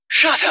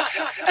Shut up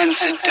and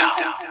sit down.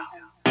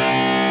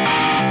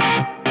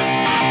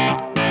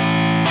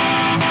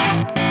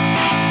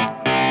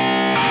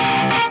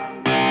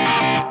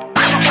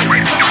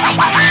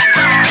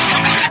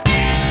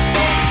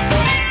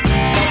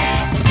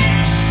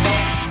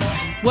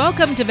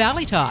 Welcome to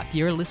Valley Talk.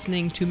 You're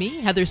listening to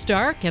me, Heather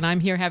Stark, and I'm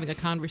here having a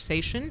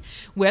conversation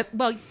with,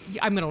 well,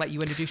 I'm going to let you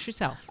introduce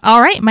yourself.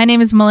 All right. My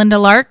name is Melinda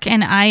Lark,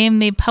 and I am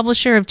the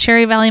publisher of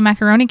Cherry Valley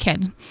Macaroni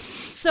Kid.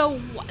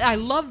 So I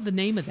love the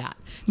name of that.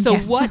 So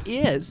Yes. What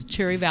is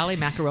Cherry Valley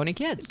Macaroni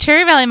Kids?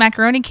 Cherry Valley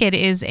Macaroni Kid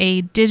is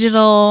a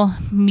digital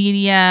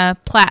media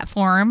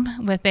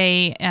platform with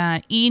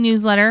a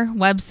e-newsletter,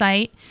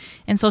 website,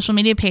 and social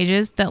media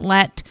pages that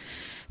let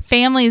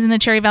families in the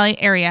Cherry Valley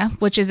area,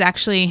 which is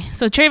actually,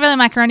 so Cherry Valley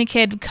Macaroni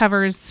Kid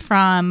covers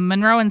from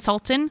Monroe and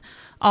Sultan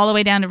all the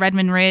way down to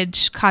Redmond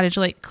Ridge, Cottage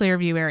Lake,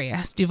 Clearview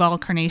area, Duval,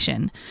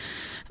 Carnation.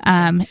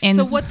 And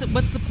so what's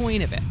the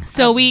point of it?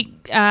 So we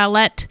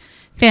let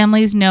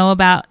families know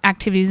about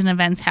activities and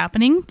events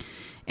happening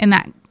in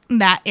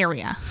that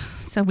area.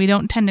 So we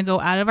don't tend to go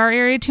out of our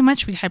area too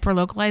much. We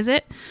hyper-localize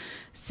it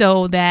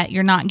so that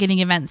you're not getting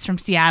events from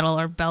Seattle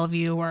or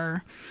Bellevue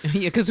or...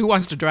 Yeah, because who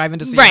wants to drive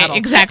into Seattle? Right,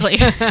 exactly.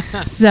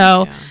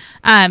 So,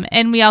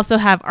 and we also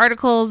have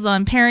articles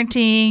on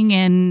parenting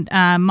and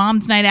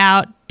mom's night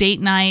out,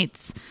 date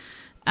nights.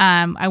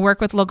 I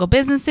work with local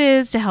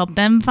businesses to help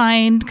them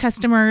find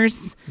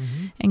customers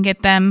and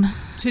get them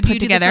So put do you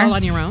together. do this all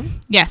on your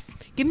own? Yes.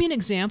 Give me an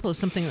example of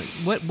something.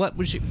 What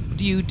would you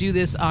do? You do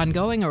this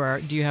ongoing,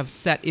 or do you have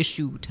set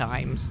issue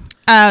times?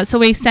 So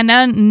we send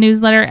out a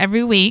newsletter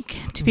every week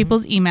to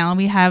people's email.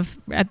 We have,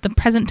 at the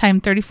present time,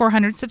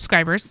 3,400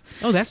 subscribers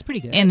Oh, that's pretty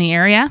good. in the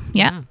area.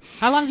 Yeah.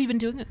 How long have you been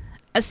doing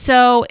it?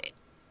 So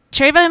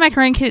Cherry Valley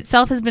Macaroni Kid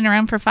itself has been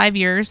around for 5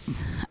 years.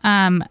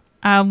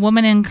 A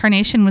woman in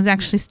Carnation was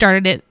actually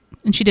started it,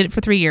 and she did it for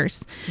 3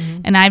 years.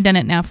 And I've done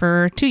it now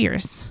for 2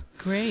 years.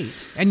 Great.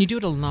 And you do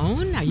it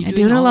alone? Are you I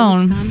doing do it all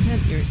alone. this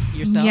content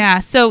yourself? Yeah.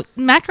 So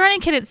Macaroni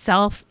Kid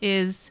itself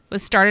was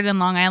started in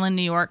Long Island,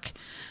 New York,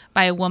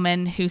 by a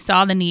woman who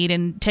saw the need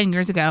 10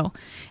 years ago.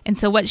 And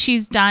so what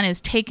she's done is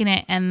taken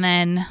it and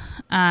then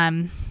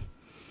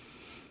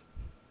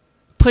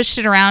pushed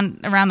it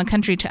around the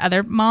country to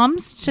other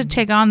moms to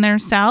take on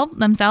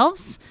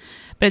themselves.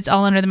 But it's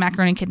all under the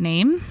Macaroni Kid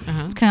name.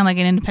 It's kind of like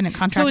an independent So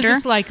contractor. is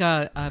this like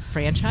a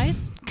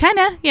franchise? Kind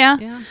of, yeah.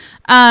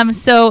 Yeah.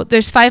 So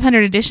there's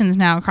 500 editions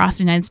now across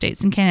the United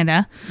States and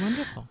Canada.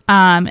 Wonderful.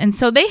 And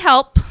so they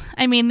help.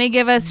 I mean, they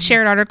give us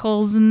shared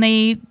articles and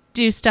they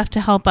do stuff to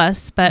help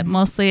us, but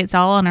mostly it's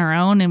all on our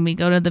own, and we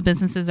go to the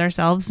businesses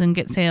ourselves and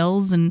get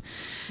sales and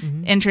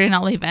enter in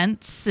all the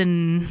events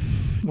and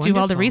do all the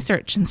Wonderful.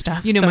 research and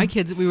stuff. You know, So- my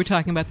kids, we were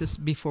talking about this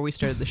before we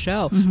started the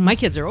show. My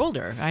kids are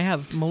older. I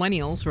have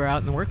millennials who are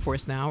out in the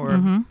workforce now,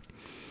 or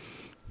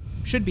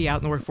should be out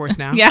in the workforce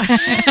now. Yeah.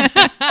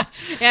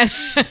 And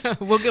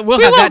we'll we have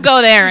won't that.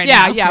 go there. right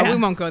now. Yeah, we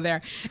won't go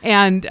there.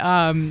 And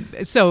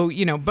so,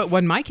 you know, but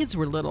when my kids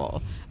were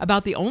little,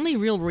 about the only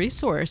real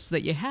resource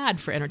that you had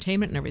for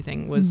entertainment and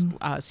everything was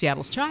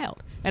Seattle's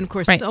Child. And of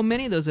course, Right. so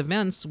many of those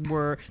events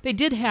they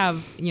did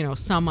have, you know,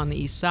 some on the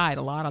east side,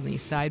 a lot on the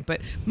east side, but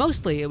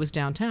mostly it was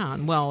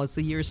downtown. Well, as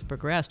the years have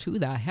progressed, who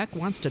the heck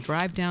wants to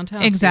drive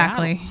downtown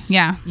Exactly. Seattle?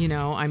 Yeah. You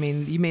know, I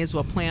mean, you may as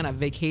well plan a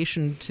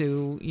vacation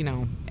to, you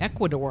know,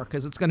 Ecuador,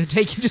 because it's going to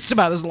take you just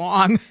about as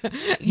long.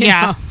 you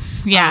Yeah. know?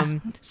 Yeah.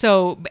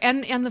 So,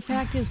 and the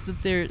fact is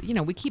that you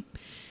know,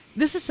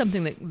 this is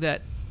something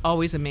that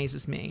always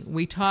amazes me.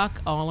 We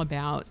talk all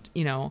about,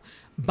 you know,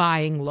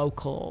 buying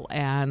local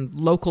and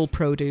local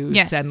produce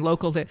Yes. and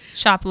local.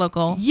 Shop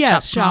local.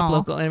 Yes, shop small.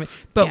 local.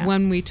 But Yeah.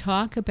 when we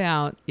talk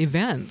about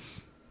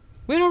events,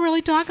 we don't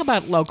really talk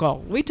about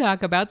local. We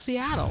talk about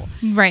Seattle.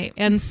 Right.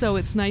 And so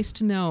it's nice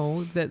to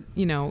know that,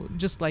 you know,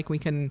 just like we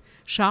can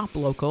shop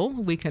local,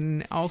 we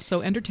can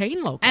also entertain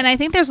local. And I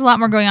think there's a lot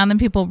more going on than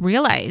people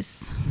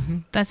realize.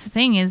 That's the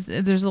thing, is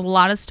there's a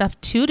lot of stuff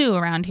to do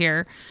around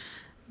here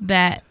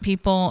that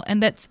people,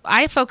 and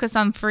I focus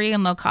on free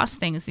and low cost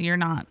things. So you're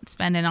not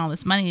spending all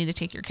this money to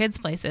take your kids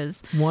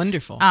places.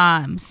 Wonderful.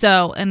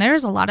 So, and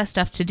there's a lot of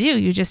stuff to do.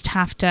 You just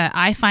have to,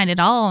 I find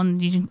it all,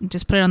 and you can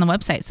just put it on the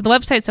website. So the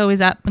website's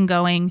always up and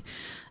going.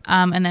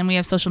 And then we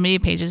have social media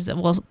pages that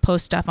we'll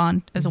post stuff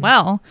on as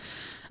well.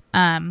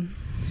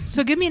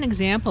 So give me an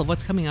example of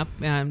what's coming up,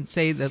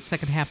 say the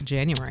second half of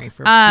January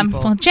for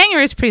people. Well,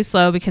 January is pretty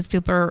slow because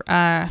people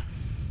are,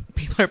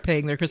 People are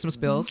paying their Christmas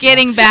bills.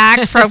 getting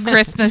back from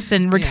Christmas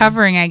and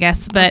recovering, I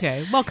guess. But,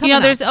 Okay. Well, you coming know,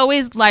 up. there's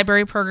always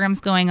library programs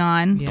going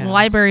on. Yes. The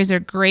libraries are a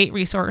great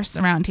resource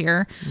around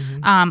here.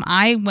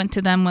 I went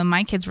to them when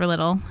my kids were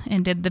little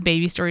and did the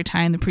baby story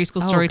time, the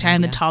preschool story okay,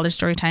 time, yeah. the toddler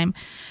story time.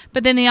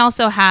 But then they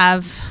also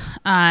have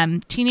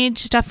teenage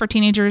stuff for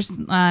teenagers,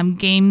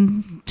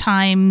 game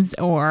times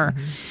or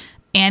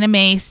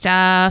anime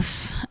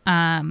stuff.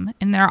 And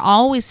they're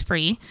always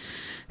free.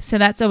 So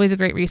that's always a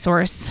great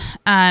resource.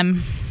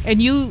 And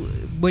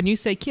when you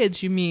say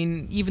kids, you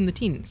mean even the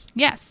teens?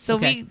 Yes. So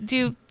Okay. we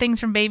do things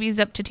from babies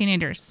up to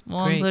teenagers.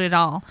 We'll Great. include it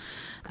all.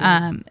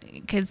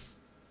 Because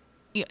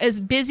as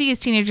busy as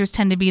teenagers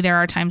tend to be, there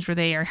are times where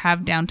they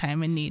have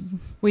downtime and need.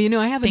 Well,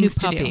 I have a new things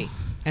to do. puppy.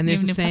 And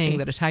there's You a have a new saying puppy.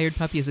 that a tired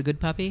puppy is a good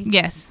puppy.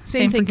 Yes.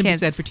 Same thing for can be kids.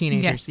 said for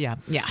teenagers. Yes.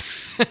 Yeah.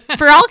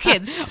 For all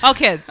kids. All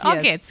kids. All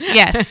yes. kids.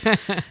 Yes.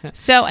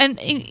 So, and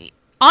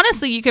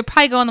honestly, you could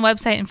probably go on the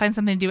website and find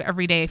something to do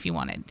every day if you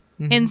wanted,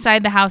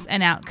 inside the house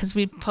and out, because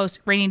we post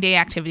rainy day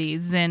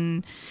activities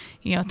and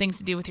things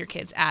to do with your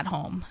kids at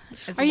home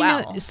as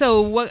well.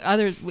 So what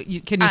other,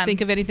 can you think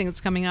of anything that's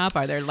coming up?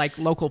 Are there like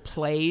local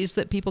plays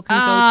that people can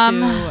go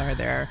to? Are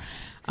there...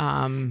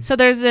 So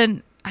there's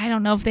I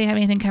don't know if they have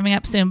anything coming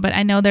up soon, but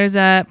I know there's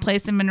a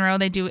place in Monroe.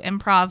 They do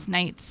improv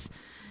nights,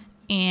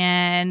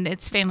 and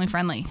it's family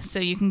friendly. So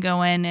you can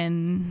go in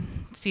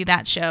and see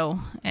that show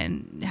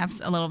and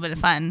have a little bit of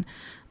fun.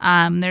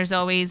 There's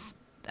always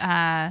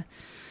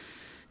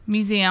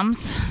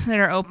museums that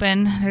are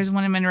open. There's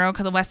one in Monroe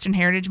called the Western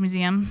Heritage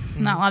Museum.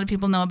 Not a lot of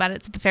people know about it.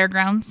 It's at the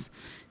fairgrounds,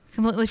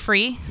 completely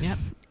free. Yep.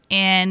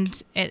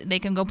 And they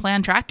can go play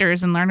on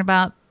tractors and learn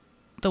about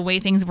the way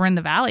things were in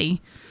the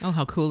valley. Oh,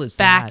 how cool is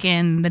back that?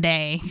 in the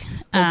day.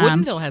 Well,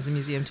 Woodinville has a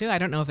museum too. I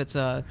don't know if it's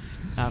a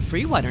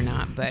free one or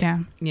not, but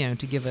to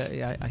give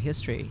a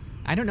history.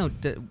 I don't know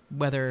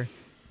whether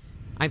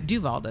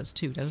Duval does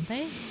too, doesn't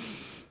they?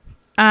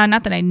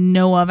 Not that I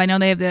know of. I know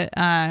they have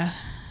the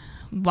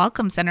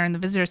Welcome Center and the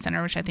Visitor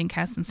Center, which I think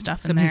has some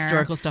stuff in there. Some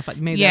historical stuff.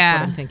 Maybe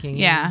that's what I'm thinking.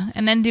 Yeah.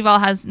 And then Duval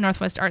has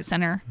Northwest Art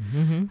Center,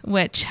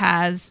 which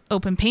has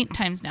open paint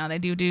times now. They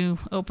do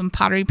open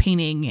pottery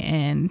painting,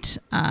 and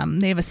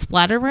they have a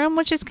splatter room,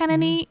 which is kind of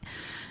neat.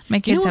 My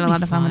kids had a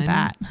lot of fun with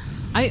that.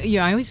 I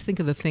always think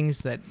of the things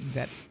that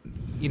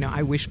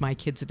I wish my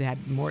kids had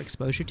had more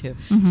exposure to.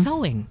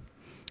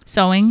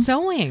 Sewing.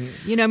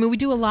 We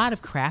do a lot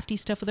of crafty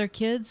stuff with our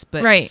kids,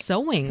 but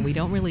sewing we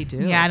don't really do.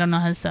 Yeah, I don't know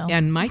how to sew.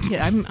 And my kid,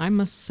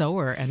 I'm a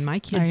sewer, and my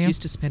kids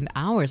used to spend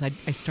hours. I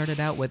started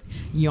out with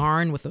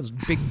yarn with those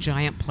big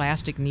giant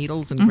plastic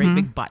needles and great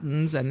big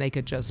buttons, and they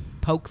could just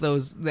poke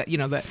those,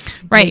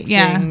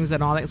 things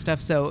and all that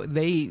stuff. So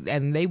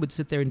they would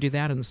sit there and do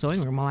that in the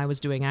sewing room while I was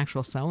doing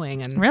actual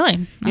sewing. And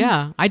really,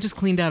 yeah, I just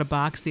cleaned out a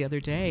box the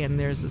other day, and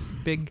there's this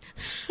big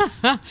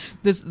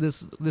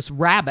this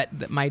rabbit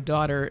that my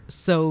daughter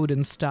sewed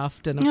and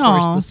stuffed, and of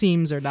course the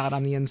seams are not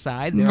on the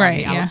inside; they're on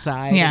the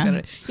outside.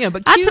 Yeah,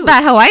 but that's cute.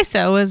 about how I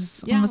sew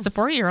as almost a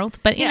 4-year-old.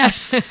 But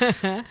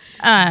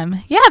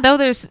though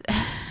there's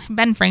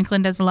Ben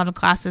Franklin does a lot of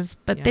classes,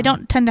 but they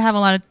don't tend to have a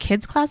lot of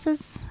kids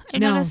classes. I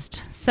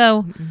noticed.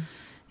 So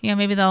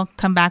maybe they'll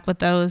come back with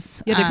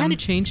those. Yeah, they're kind of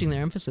changing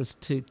their emphasis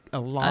to a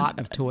lot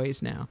of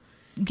toys now.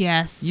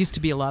 Yes, used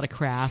to be a lot of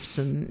crafts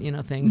and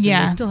things.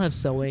 Yeah, and they still have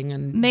sewing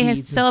and they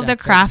still have their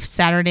craft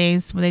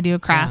Saturdays where they do a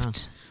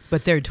craft.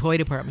 But their toy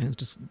department has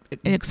just it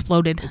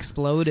exploded.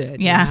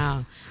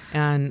 Yeah.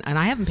 And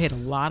I haven't paid a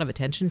lot of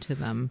attention to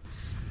them,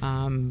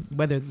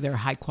 whether they're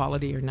high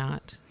quality or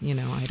not.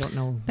 I don't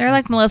know. They're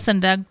like Melissa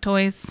and Doug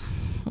toys,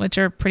 which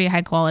are pretty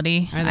high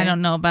quality. I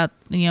don't know about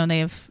they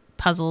have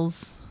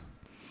puzzles.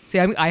 See,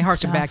 I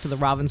harken back to the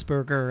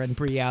Ravensburger and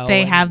Brio.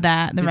 They have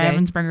that, the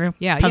Ravensburger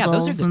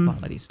puzzles. Those are good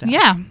quality stuff.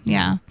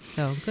 Yeah.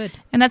 So good.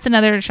 And that's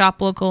another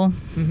shop local,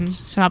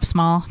 shop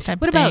small type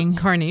what of thing. What about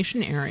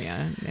Carnation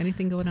area?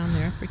 Anything going on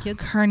there for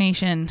kids?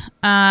 Carnation.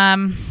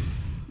 The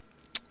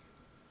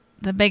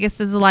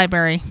biggest is the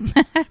library.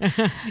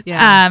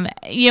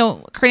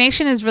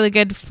 Carnation is really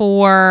good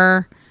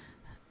for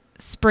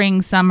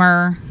spring,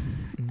 summer.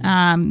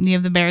 You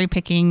have the berry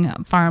picking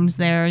farms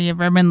there. You have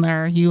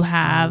Redmondler. You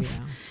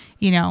have...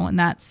 and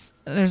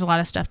there's a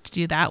lot of stuff to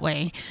do that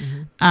way.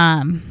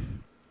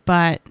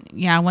 But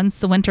once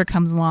the winter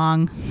comes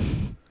along,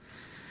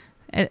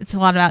 it's a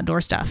lot of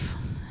outdoor stuff.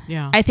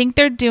 Yeah. I think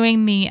they're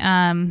doing the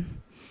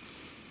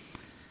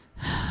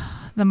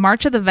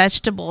March of the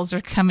Vegetables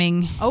are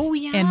coming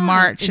in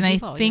March. And I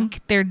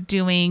think they're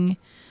doing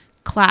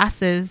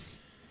classes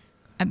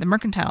at the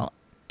Mercantile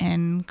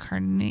and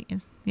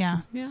Carnation.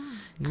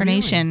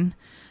 Really?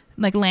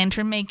 Like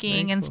lantern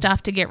making and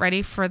stuff to get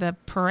ready for the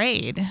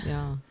parade.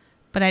 Yeah.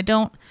 But I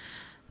don't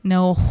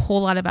know a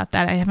whole lot about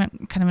that. I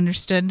haven't kind of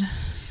understood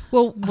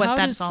what that's all about.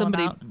 How does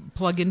somebody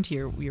plug into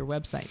your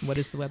website? What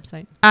is the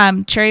website?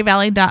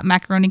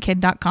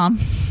 cherryvalley.macaronikid.com.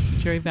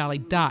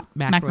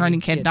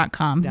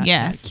 cherryvalley.macaronikid.com.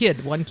 Yes.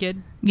 Kid, one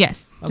kid?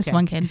 Yes, just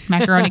one kid.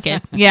 Macaroni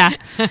Kid. Yeah.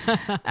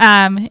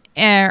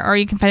 Or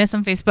you can find us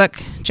on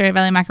Facebook, Cherry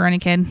Valley Macaroni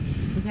Kid.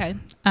 Okay.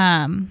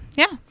 Yeah.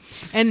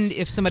 And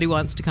if somebody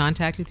wants to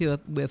contact with you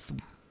with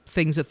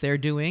things that they're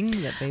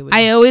doing that they would...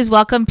 I always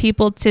welcome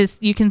people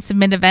you can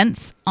submit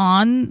events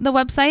on the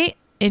website.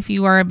 If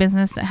you are a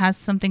business that has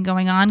something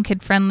going on,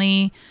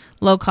 kid-friendly,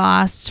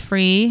 low-cost,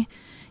 free,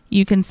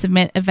 you can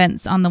submit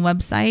events on the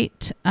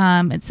website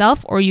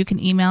itself, or you can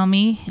email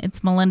me. It's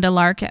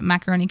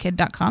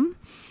melindalark@macaronikid.com.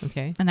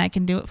 Okay. And I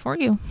can do it for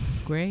you.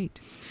 Great.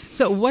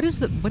 So what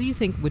do you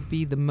think would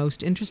be the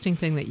most interesting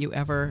thing that you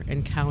ever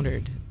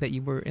encountered that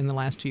you were in the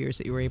last 2 years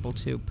that you were able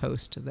to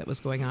post that was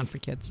going on for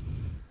kids?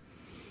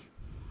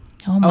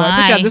 Oh my!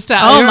 I put you on this time.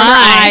 Oh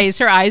my!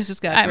 Her eyes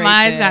just got.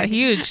 My eyes got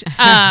huge.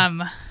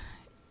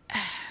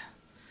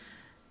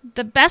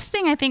 the best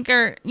thing I think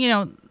are,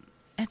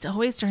 it's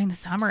always during the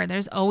summer.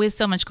 There's always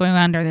so much going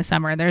on during the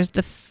summer. There's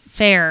the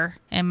fair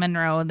in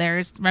Monroe.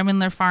 There's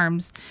Remingler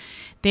Farms.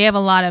 They have a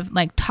lot of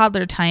like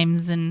toddler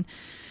times and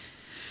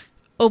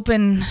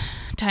open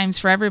times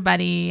for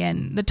everybody.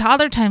 And the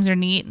toddler times are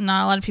neat.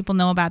 Not a lot of people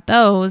know about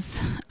those.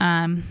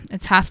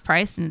 It's half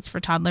price and it's for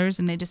toddlers.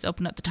 And they just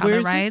open up the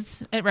toddler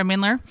rides at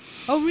Remingler.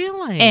 Oh,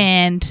 really?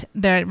 And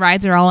the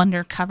rides are all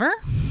undercover.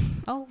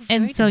 Oh,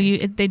 and so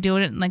nice. they do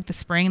it in like the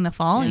spring and the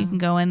fall. Yeah. You can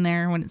go in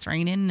there when it's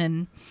raining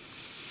and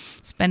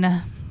spend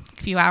a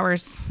few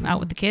hours out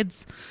with the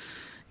kids.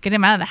 Get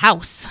them out of the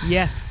house.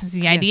 Yes. Is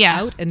the idea.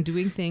 Out and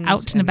doing things.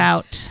 Out and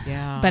about.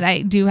 Yeah. But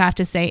I do have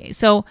to say,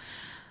 so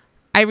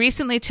I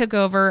recently took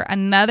over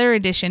another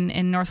edition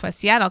in Northwest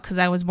Seattle because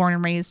I was born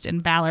and raised in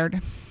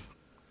Ballard.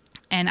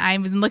 And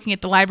I've been looking at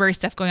the library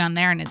stuff going on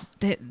there, and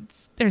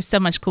there's so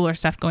much cooler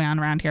stuff going on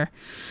around here.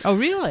 Oh,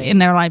 really? In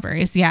their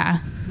libraries, yeah.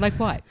 Like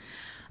what?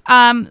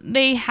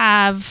 They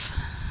have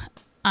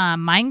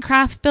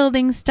Minecraft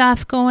building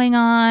stuff going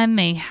on.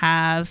 They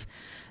have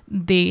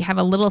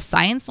a little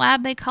science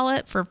lab, they call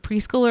it, for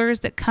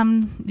preschoolers that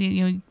come.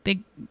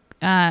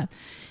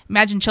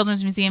 Imagine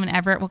Children's Museum in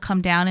Everett will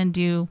come down and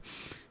do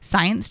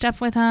science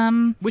stuff with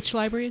them. Which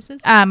library is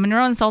this?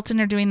 Monroe and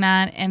Sultan are doing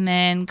that, and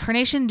then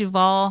Carnation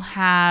Duval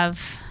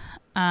have.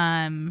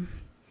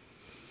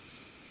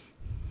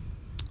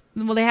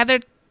 They have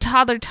their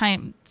toddler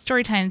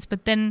story times,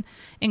 but then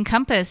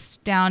Encompass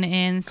down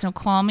in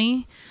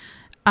Snoqualmie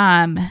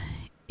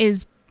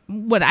is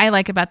what I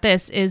like about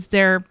this is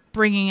they're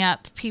bringing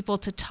up people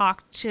to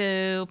talk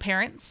to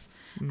parents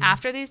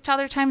after these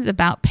toddler times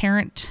about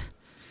parent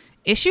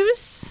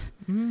issues.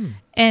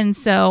 And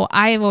so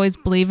I've always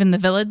believed in the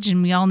village,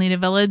 and we all need a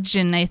village,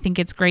 and I think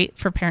it's great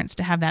for parents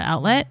to have that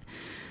outlet.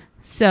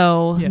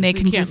 So they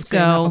can just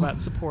go about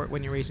support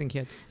when you're raising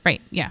kids.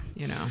 Right. Yeah.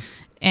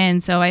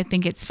 And so I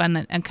think it's fun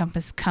that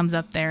Encompass comes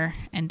up there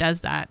and does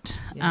that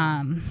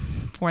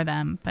for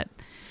them. But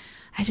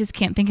I just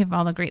can't think of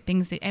all the great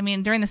things.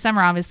 During the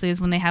summer, obviously, is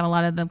when they have a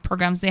lot of the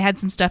programs. They had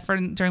some stuff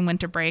during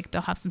winter break.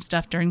 They'll have some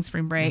stuff during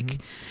spring break.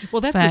 Mm-hmm.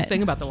 Well, that's the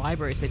thing about the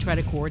libraries. They try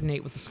to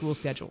coordinate with the school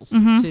schedules,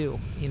 too,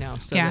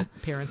 so that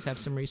parents have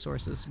some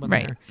resources when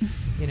they're,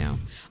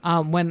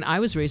 when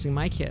I was raising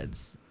my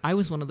kids, I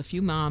was one of the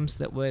few moms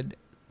that would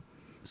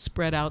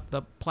spread out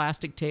the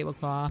plastic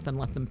tablecloth and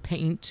let them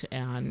paint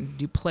and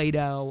do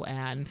Play-Doh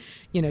and,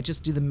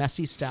 just do the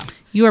messy stuff.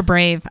 You are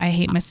brave. I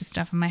hate messy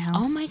stuff in my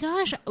house. Oh my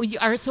gosh.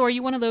 So are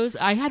you one of those?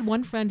 I had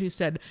one friend who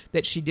said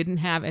that she didn't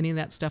have any of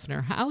that stuff in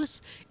her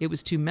house. It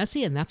was too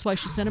messy, and that's why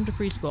she sent him to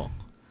preschool.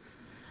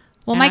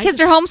 Well, my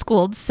kids are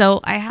homeschooled, so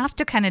I have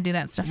to kind of do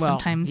that stuff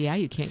sometimes. Yeah,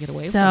 you can't get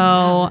away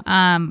from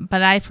that.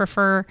 But I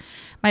prefer,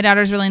 my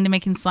daughter's really into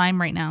making slime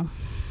right now.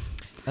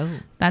 Oh.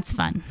 That's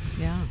fun.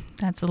 Yeah.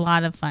 That's a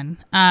lot of fun.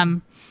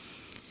 And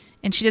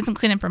she doesn't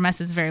clean up her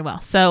messes very well.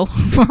 So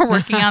we're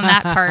working on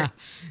that part.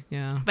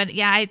 Yeah. But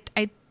yeah,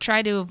 I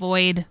try to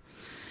avoid.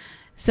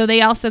 So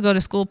they also go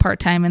to school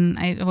part-time, and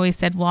I always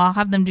said, well, I'll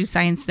have them do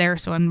science there.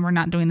 So we're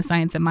not doing the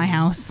science at my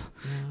house,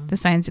 the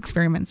science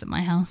experiments at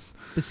my house.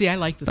 But see, I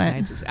like the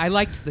sciences. I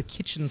liked the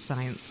kitchen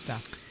science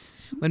stuff.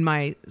 When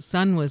my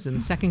son was in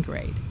second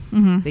grade,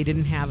 they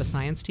didn't have a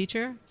science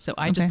teacher. So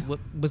I just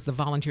was the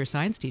volunteer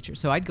science teacher.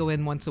 So I'd go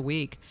in once a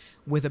week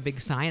with a big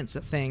science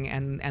thing,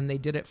 and they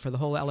did it for the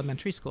whole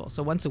elementary school.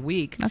 So once a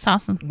week. That's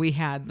awesome. We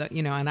had,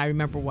 and I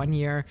remember one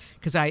year,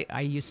 because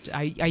I used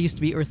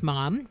to be Earth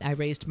Mom. I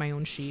raised my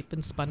own sheep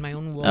and spun my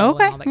own wool and all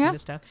that kind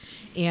of stuff.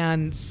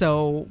 And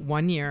so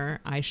one year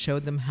I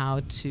showed them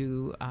how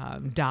to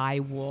dye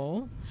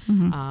wool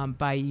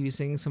by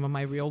using some of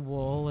my real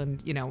wool.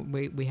 And,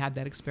 we had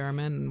that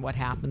experiment and what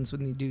happens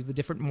when you do the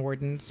different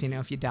mordants,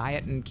 if you dye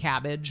it in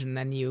cabbage and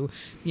then you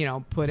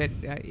put it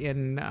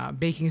in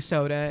baking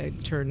soda,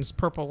 it turns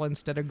purple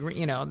instead of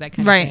green, that kind of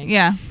thing. Right,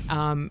 yeah.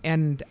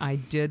 And I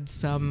did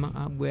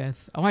some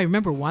I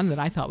remember one that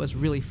I thought was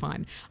really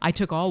fun. I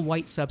took all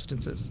white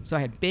substances. So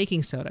I had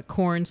baking soda,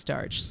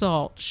 cornstarch,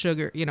 salt,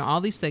 sugar,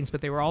 all these things, but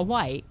they were all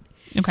white.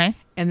 Okay.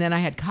 And then I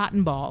had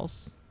cotton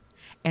balls.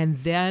 And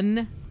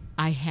then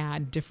I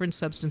had different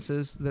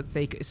substances that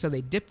they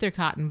dipped their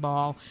cotton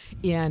ball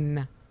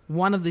in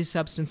one of these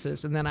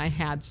substances, and then I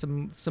had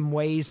some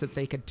ways that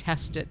they could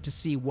test it to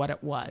see what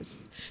it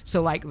was.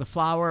 So like the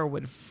flour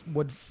would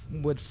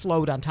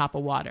float on top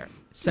of water.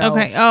 So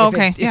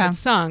if it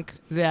sunk,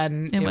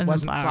 then it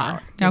wasn't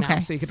flour.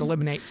 So you could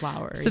eliminate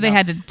flour. So they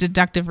had a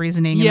deductive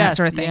reasoning and that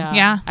sort of thing.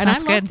 Yeah, and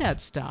that's I love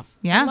that stuff.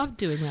 Yeah, I love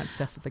doing that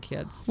stuff with the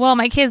kids. Well,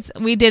 my kids,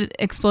 we did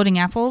exploding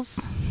apples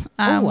once,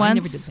 I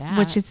never did that.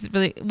 Which is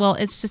really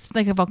it's just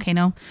like a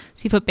volcano.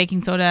 So you put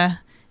baking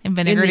soda and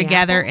vinegar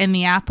together in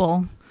the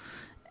apple.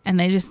 And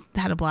they just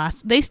had a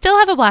blast. They still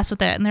have a blast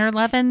with it, and they're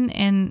 11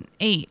 and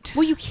 8.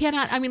 Well, you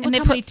cannot. Look and they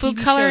how put many food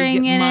TV coloring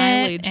shows get in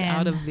mileage it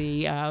out of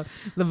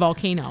the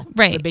volcano,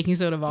 right? The baking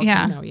soda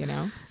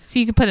volcano. So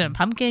you could put it in a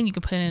pumpkin, you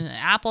could put it in an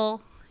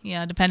apple.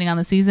 Depending on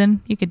the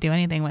season, you could do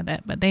anything with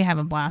it. But they have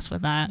a blast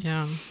with that.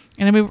 Yeah.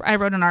 And I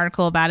wrote an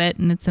article about it,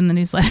 and it's in the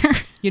newsletter.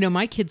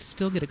 My kids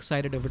still get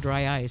excited over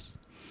dry ice.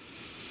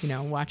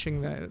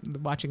 watching it,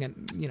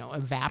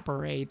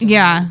 evaporate.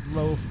 Yeah.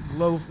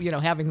 Low,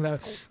 having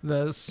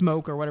the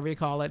smoke or whatever you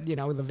call it,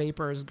 the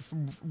vapors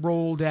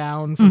roll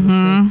down from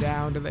the sink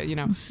down to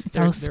the, It's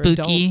all spooky.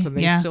 Adults and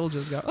they still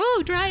just go,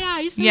 oh, dry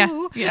ice. Yeah.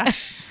 Ooh. Yeah.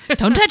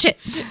 Don't touch it.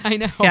 I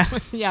know. Yeah.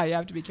 Yeah, you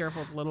have to be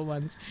careful with little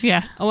ones.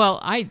 Yeah. Well,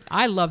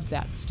 I loved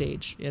that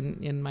stage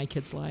in my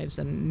kids' lives.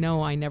 And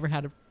no, I never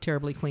had a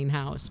terribly clean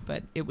house,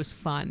 but it was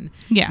fun.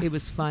 Yeah. It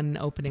was fun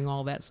opening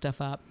all that stuff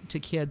up to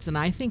kids. And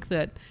I think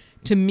that,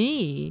 to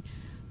me,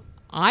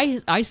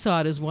 I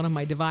saw it as one of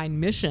my divine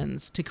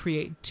missions to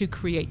create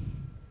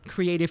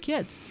creative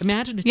kids,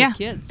 imaginative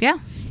kids. Yeah.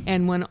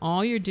 And when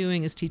all you're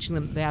doing is teaching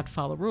them they have to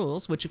follow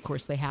rules, which of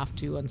course they have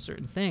to on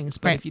certain things,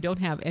 but if you don't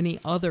have any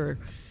other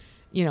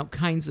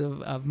kinds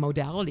of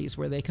modalities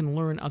where they can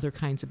learn other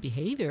kinds of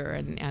behavior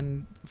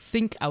and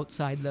think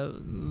outside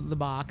the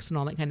box and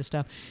all that kind of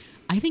stuff,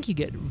 I think you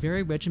get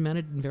very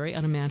regimented and very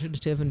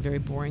unimaginative and very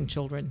boring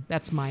children.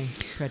 That's my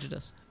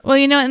prejudice. Well,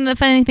 and the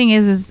funny thing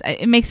is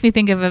it makes me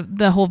think of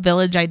the whole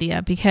village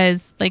idea,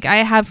 because like I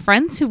have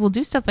friends who will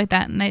do stuff like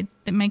that, and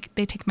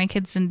they take my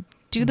kids and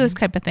do those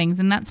type of things,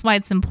 and that's why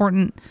it's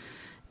important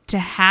to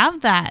have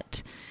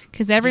that.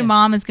 Because every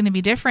mom is going to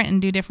be different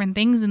and do different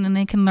things, and then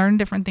they can learn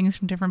different things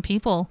from different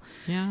people.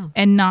 Yeah.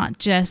 And not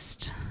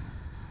just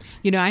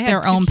I had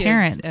their own kids,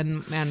 parents.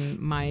 And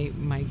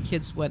my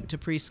kids went to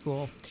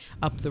preschool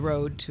up the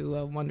road to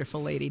a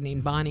wonderful lady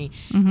named Bonnie,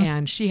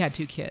 and she had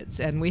 2 kids.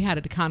 And we had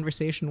a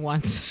conversation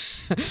once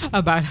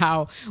about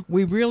how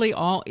we really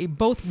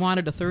both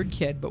wanted a 3rd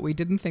kid, but we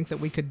didn't think that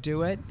we could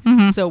do it.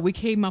 So we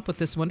came up with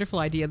this wonderful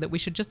idea that we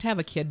should just have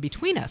a kid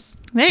between us.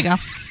 There you go.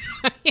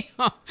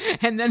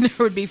 And then there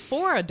would be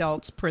 4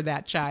 adults per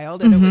that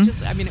child, and it would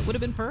it would have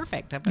been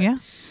perfect. But,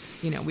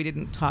 we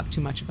didn't talk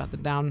too much about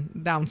the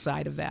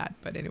downside of that.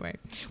 But anyway,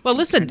 well,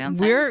 listen,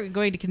 we're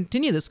going to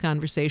continue this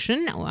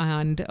conversation,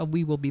 and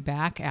we will be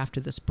back after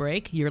this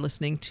break. You're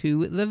listening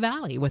to The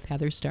Valley with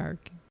Heather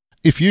Stark.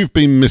 If you've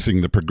been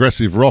missing the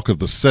progressive rock of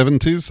the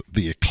 70s,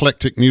 the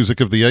eclectic music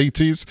of the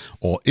 80s,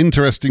 or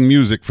interesting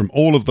music from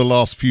all of the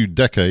last few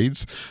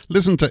decades,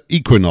 listen to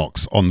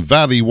Equinox on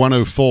Valley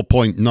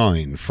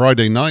 104.9,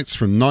 Friday nights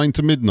from 9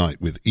 to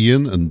midnight with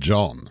Ian and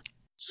John.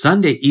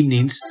 Sunday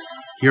evenings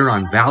here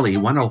on Valley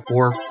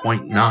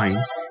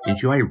 104.9,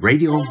 enjoy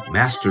radio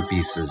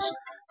masterpieces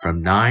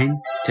from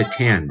 9 to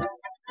 10,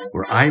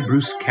 where I,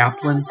 Bruce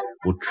Kaplan,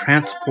 will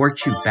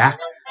transport you back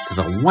to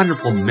the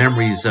wonderful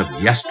memories of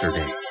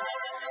yesterday.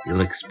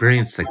 You'll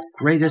experience the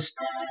greatest,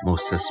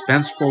 most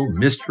suspenseful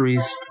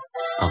mysteries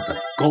of the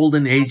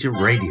golden age of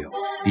radio.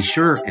 Be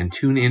sure and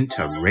tune in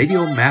to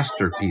Radio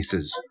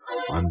Masterpieces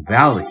on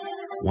Valley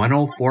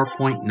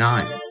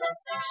 104.9,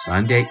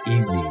 Sunday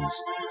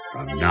evenings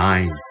from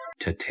 9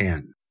 to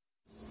 10.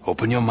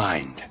 Open your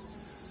mind.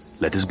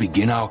 Let us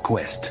begin our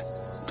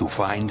quest to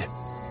find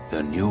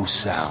the new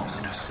sound.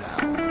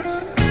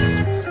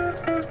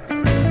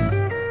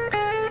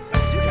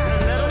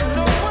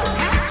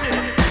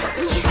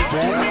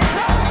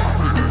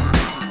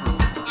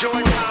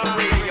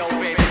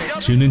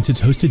 Tune into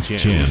Toasted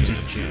Jams,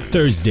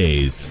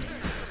 Thursdays,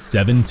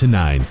 7 to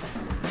 9.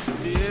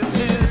 This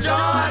is Joy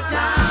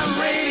Time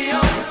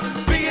Radio.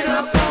 Bring it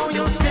up on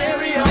your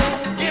stereo.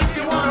 If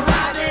you want to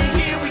ride, then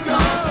here we go.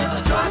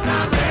 Joy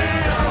Time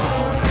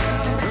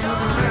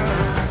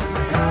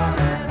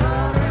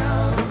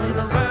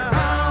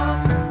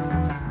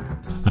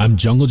Radio. I'm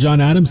Jungle John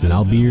Adams, and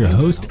I'll be your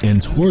host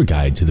and tour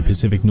guide to the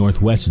Pacific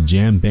Northwest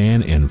jam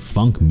band and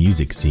funk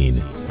music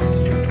scene.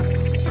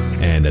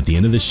 And at the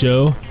end of the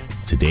show,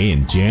 Today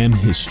in Jam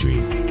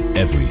History,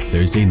 every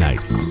Thursday night,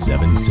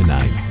 7 to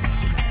 9.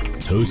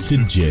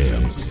 Toasted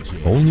Jams,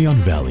 only on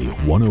Valley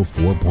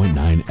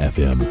 104.9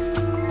 FM.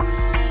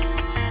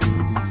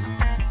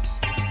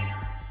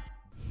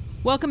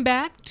 Welcome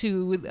back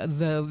to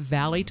the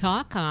Valley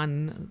Talk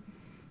on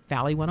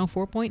Valley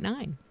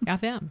 104.9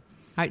 FM.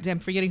 I'm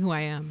forgetting who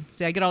I am.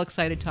 See, I get all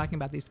excited talking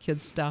about these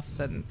kids' stuff,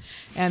 and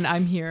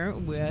I'm here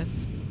with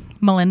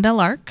Melinda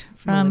Lark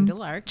from Melinda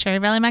Lark. Cherry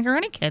Valley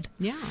Macaroni Kid.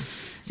 Yeah.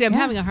 See, I'm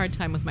having a hard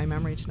time with my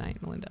memory tonight,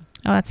 Melinda.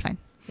 Oh, that's fine.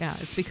 Yeah,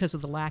 it's because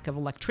of the lack of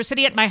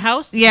electricity at my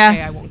house. Yeah.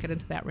 Okay, I won't get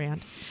into that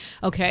rant.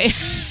 Okay.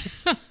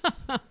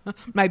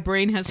 My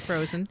brain has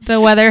frozen.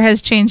 The weather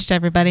has changed,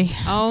 everybody.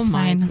 Oh, it's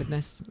my fine.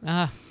 goodness.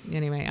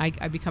 Anyway,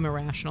 I become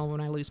irrational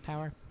when I lose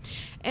power.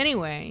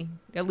 Anyway,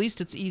 at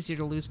least it's easier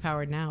to lose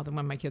power now than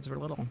when my kids were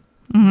little.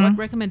 Mm-hmm. What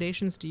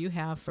recommendations do you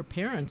have for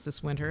parents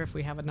this winter if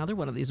we have another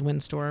one of these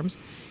windstorms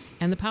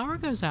and the power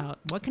goes out?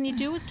 What can you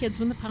do with kids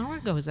when the power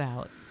goes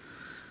out?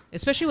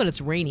 Especially when it's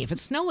rainy. If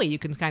it's snowy, you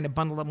can kind of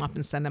bundle them up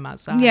and send them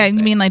outside. Yeah,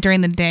 you mean like during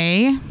the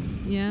day?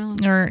 Yeah.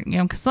 Or,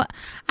 because I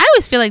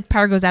always feel like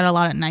power goes out a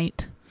lot at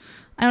night.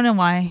 I don't know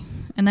why.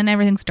 And then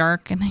everything's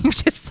dark, and then you're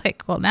just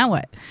like, well, now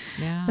what?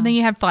 Yeah. And then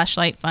you have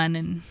flashlight fun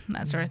and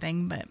that sort of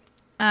thing. But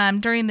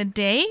during the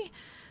day,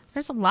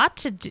 there's a lot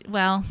to do.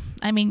 Well,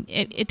 I mean,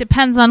 it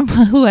depends on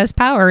who has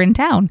power in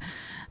town.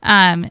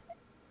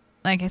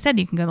 like I said,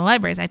 you can go to the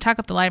libraries. I talk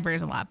up the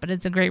libraries a lot, but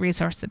it's a great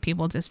resource that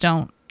people just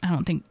I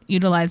don't think,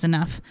 utilize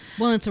enough.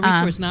 Well, it's a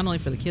resource not only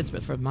for the kids,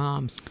 but for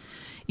moms.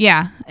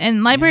 Yeah.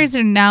 And libraries are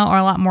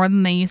a lot more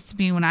than they used to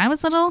be when I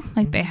was little.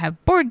 Like they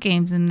have board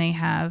games and they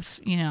have,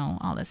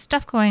 all this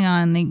stuff going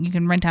on. You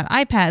can rent out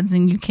iPads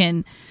and you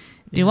can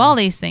do all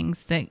these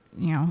things that,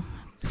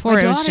 before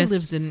My it was daughter just...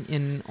 lives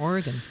in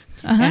Oregon.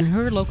 And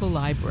her local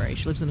library,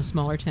 she lives in a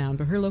smaller town,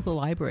 but her local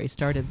library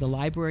started the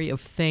Library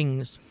of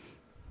Things.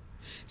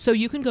 So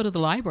you can go to the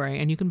library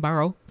and you can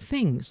borrow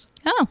things.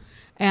 Oh.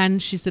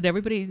 And she said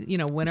everybody,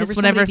 whenever Just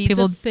whatever somebody needs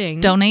people a thing.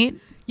 donate?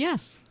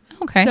 Yes.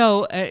 Okay.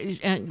 So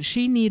and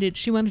she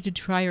wanted to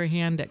try her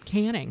hand at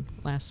canning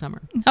last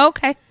summer.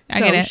 Okay. I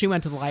get it. She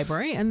went to the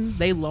library and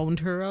they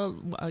loaned her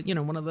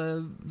one of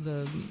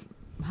the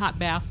hot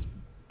bath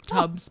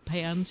tubs,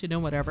 pans,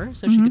 whatever,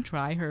 so she could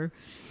try her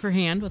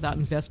hand without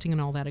investing in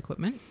all that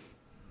equipment.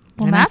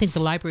 Well, and I think the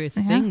Library of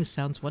Things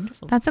sounds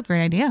wonderful. That's a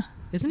great idea.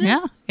 Isn't it?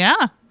 Yeah.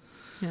 Yeah.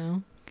 Yeah.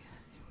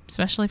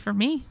 Especially for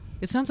me.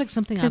 It sounds like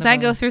something Because I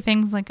go through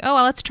things like,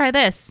 well, let's try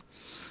this.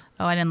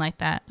 Oh, I didn't like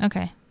that.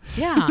 Okay.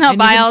 Yeah. I'll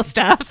buy all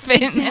stuff.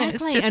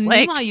 Exactly. And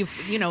like, meanwhile,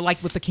 you've,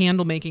 like with the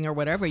candle making or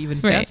whatever, you've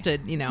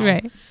invested,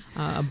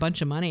 a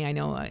bunch of money. I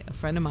know a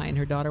friend of mine,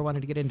 her daughter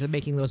wanted to get into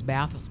making those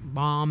bath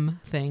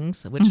bomb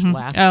things, which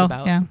lasts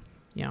about,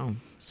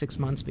 6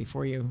 months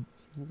before you've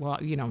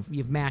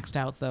maxed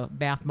out the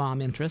bath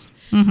bomb interest.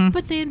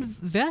 But they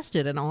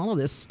invested in all of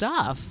this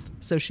stuff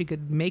so she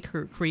could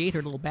create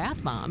her little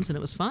bath bombs, and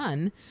it was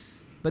fun.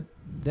 But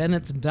then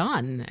it's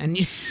done, and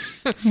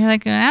you're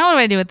like, now what do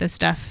I do with this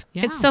stuff?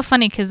 Yeah. It's so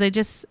funny because I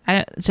just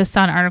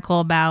saw an article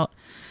about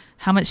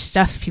how much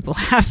stuff people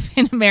have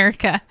in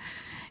America,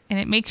 and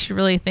it makes you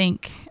really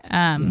think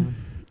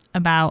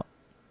about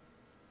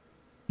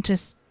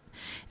just.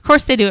 Of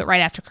course, they do it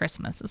right after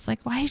Christmas. It's like,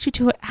 why did you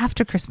do it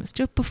after Christmas?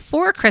 Do it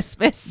before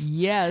Christmas.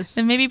 Yes.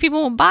 Then maybe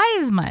people won't buy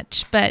as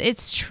much, but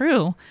it's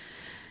true.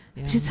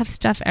 Yeah. We just have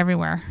stuff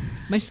everywhere.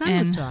 My son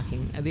was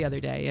talking the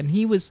other day, and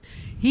he was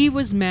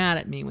mad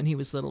at me when he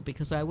was little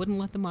because I wouldn't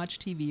let them watch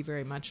TV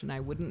very much, and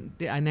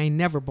I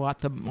never bought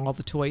them all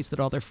the toys that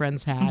all their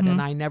friends had,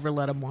 and I never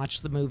let them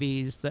watch the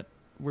movies that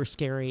were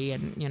scary,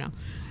 and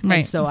Right.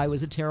 And so I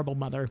was a terrible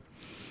mother.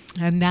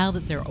 And now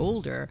that they're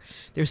older,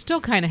 they're still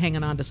kind of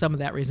hanging on to some of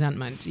that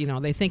resentment.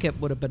 They think it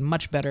would have been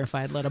much better if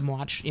I had let them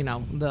watch,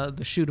 the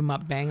shoot 'em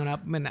up, bang 'em up,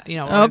 and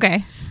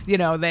Okay.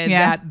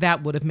 That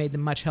would have made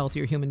them much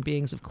healthier human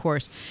beings, of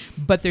course.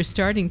 But they're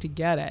starting to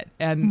get it.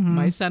 And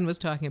my son was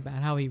talking about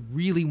how he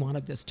really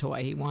wanted this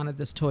toy. He wanted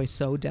this toy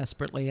so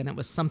desperately, and it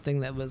was something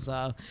that was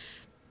a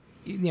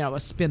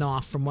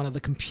spin-off from one of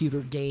the computer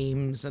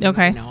games and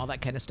all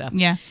that kind of stuff.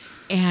 Yeah.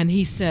 And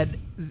he said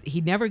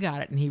he never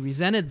got it, and he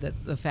resented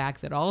the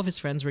fact that all of his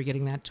friends were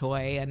getting that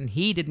toy, and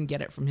he didn't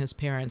get it from his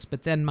parents.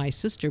 But then my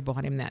sister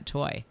bought him that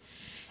toy.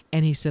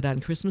 And he said on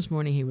Christmas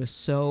morning he was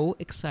so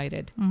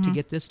excited to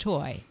get this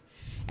toy.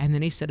 And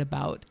then he said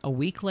about a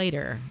week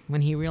later,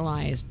 when he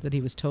realized that he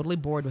was totally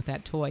bored with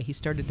that toy, he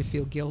started to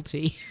feel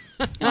guilty.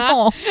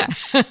 Oh.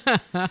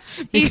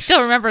 He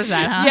still remembers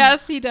that, huh?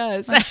 Yes, he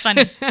does. That's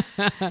funny.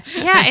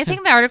 Yeah, I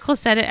think the article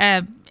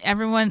said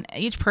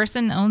each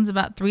person owns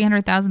about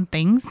 300,000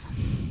 things.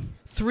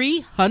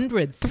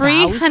 300,000?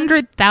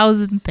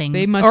 300,000 things.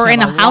 They must or have in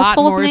a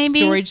household, lot more maybe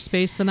storage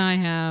space than I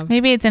have.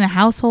 Maybe it's in a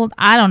household.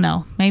 I don't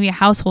know. Maybe a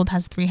household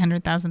has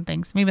 300,000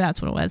 things. Maybe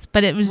that's what it was.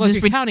 But it was just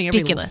you're counting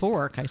every little ridiculous.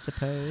 fork, I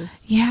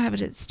suppose. Yeah,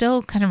 but it's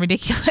still kind of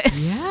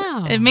ridiculous.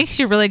 Yeah. It makes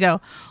you really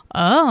go,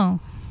 oh,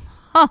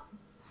 huh.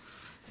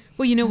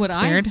 Well, you know what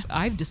weird.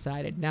 I've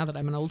decided now that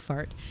I'm an old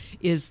fart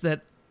is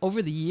that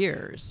over the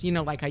years,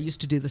 like I used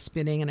to do the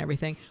spinning and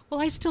everything.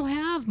 Well, I still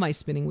have my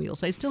spinning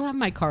wheels. I still have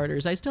my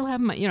carders. I still have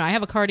my, I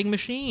have a carding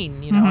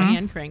machine, a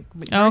hand crank.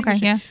 Oh, okay,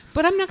 machine. yeah.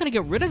 But I'm not going to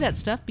get rid of that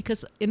stuff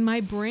because in my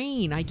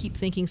brain, I keep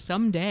thinking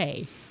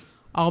someday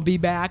I'll be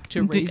back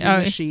to raising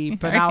a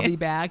sheep, and I'll be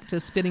back to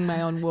spinning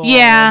my own wool.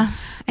 Yeah,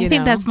 and, I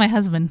think that's my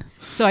husband.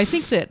 So I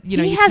think that,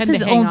 you He tend has to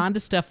his hang own- on to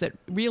stuff that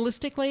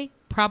realistically,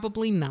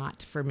 probably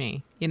not for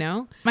me,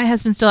 My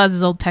husband still has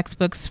his old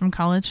textbooks from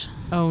college.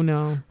 Oh,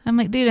 no. I'm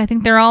like, dude, I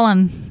think they're all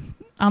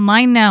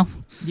online now.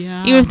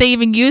 Yeah. Even if they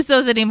even use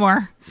those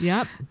anymore.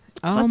 Yep.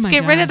 Oh, Let's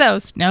get rid of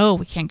those. No,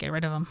 we can't get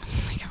rid of them.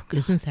 Like, oh, God.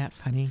 Isn't that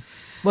funny?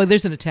 Well,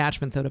 there's an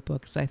attachment, though, to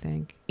books, I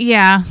think.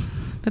 Yeah.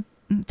 But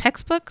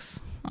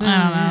textbooks? I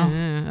don't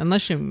know.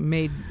 Unless you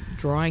made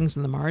drawings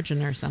in the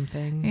margin or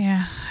something.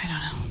 Yeah, I don't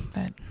know.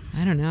 But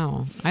I don't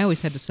know. I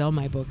always had to sell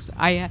my books.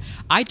 I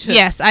took.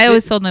 yes, I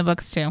always sold my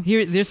books too.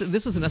 This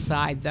is an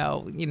aside,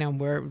 though,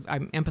 where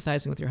I'm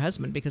empathizing with your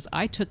husband because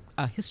I took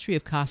a history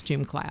of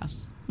costume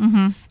class.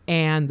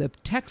 And the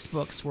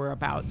textbooks were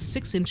about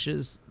 6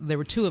 inches. There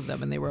were 2 of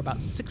them, and they were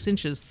about 6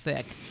 inches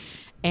thick.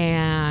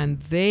 And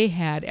they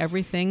had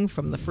everything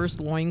from the first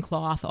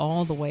loincloth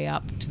all the way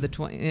up to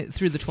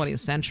through the 20th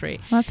century.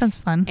 Well, that sounds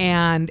fun.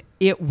 And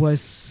it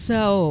was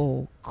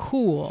so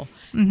cool.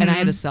 And I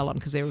had to sell them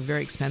because they were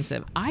very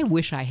expensive. I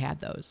wish I had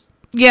those.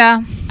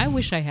 Yeah. I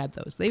wish I had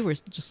those. They were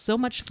just so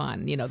much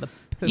fun.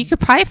 You could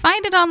probably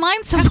find it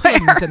online somewhere.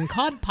 peplums and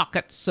cod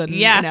pockets and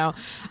Yeah.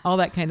 all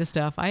that kind of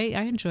stuff. I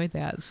enjoyed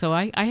that. So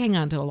I hang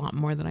on to a lot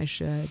more than I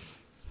should.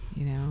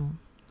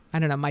 I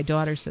don't know. My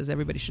daughter says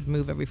everybody should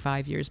move every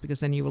 5 years because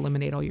then you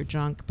eliminate all your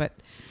junk. But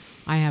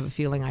I have a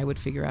feeling I would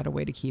figure out a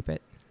way to keep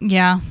it.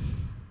 Yeah.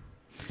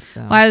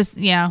 So. Well,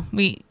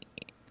 we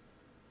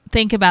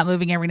think about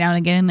moving every now and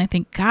again. And I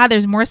think, God,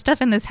 there's more stuff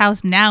in this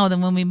house now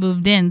than when we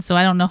moved in. So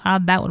I don't know how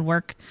that would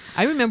work.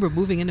 I remember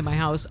moving into my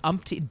house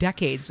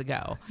decades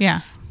ago.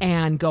 Yeah.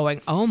 And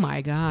going, oh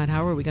my God,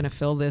 how are we going to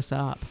fill this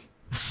up?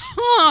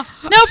 No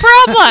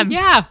problem.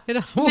 Yeah.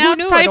 Who Now it's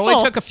knew? It probably only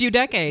full. took a few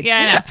decades.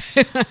 Yeah,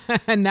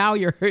 And now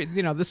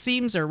the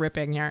seams are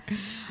ripping here.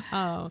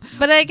 Oh.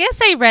 But I guess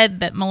I read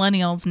that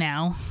millennials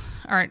now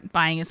aren't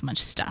buying as much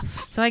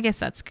stuff. So I guess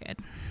that's good.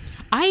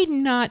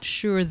 I'm not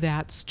sure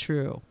that's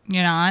true.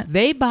 You're not?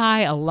 They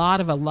buy a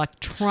lot of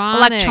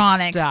electronics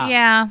stuff.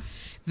 Yeah.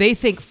 They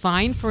think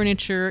fine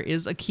furniture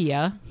is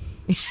IKEA.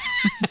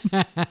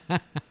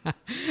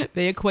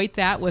 They equate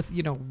that with,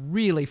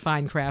 really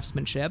fine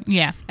craftsmanship.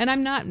 Yeah. And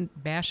I'm not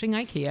bashing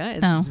IKEA.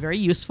 It's No. very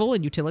useful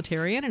and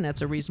utilitarian, and it's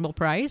a reasonable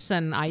price.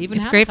 And I even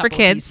It's have great a for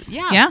couple of kids. pieces.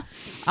 Yeah.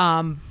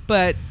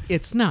 But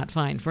it's not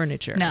fine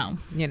furniture. No.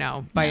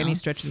 By No. any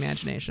stretch of the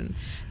imagination.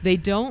 They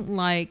don't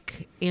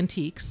like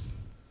antiques.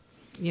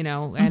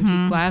 Mm-hmm.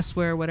 Antique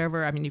glassware,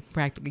 whatever. I mean, you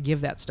practically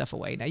give that stuff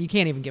away. Now, you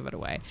can't even give it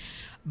away.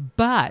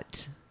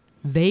 But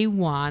they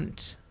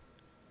want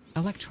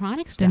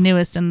electronic The stuff.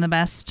 newest and the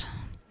best.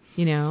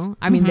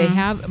 I mean, they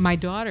have, my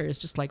daughter is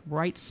just like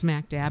right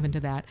smack dab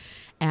into that.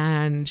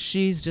 And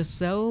she's just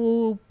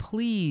so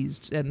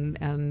pleased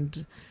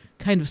and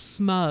kind of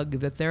smug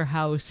that their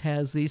house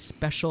has these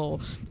special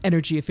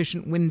energy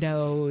efficient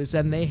windows,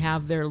 and they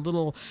have their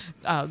little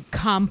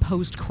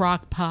compost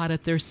crock pot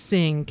at their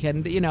sink,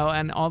 and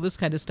and all this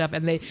kind of stuff,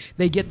 and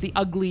they get the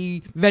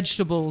ugly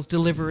vegetables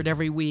delivered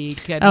every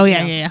week, and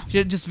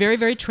just very,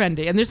 very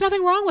trendy, and there's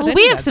nothing wrong with it.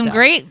 We have some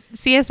great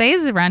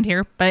CSAs around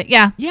here, but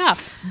yeah.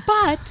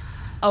 But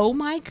oh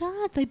my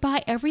God, they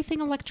buy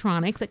everything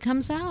electronic that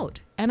comes out,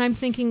 and I'm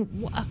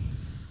thinking,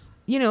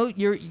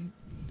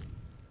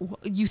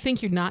 you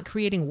think you're not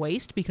creating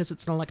waste because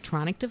it's an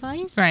electronic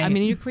device? Right. I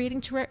mean, you're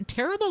creating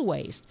terrible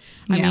waste.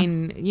 I Yeah.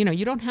 mean,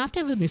 you don't have to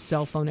have a new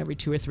cell phone every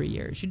 2 or 3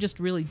 years. You just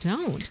really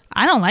don't.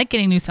 I don't like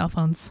getting new cell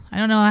phones. I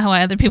don't know how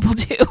other people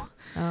do.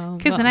 Oh,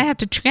 Because then I have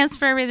to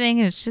transfer everything,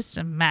 and it's just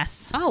a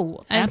mess.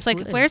 Oh, And it's like,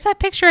 absolutely. where's that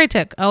picture I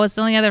took? Oh, it's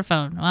on the other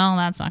phone. Well,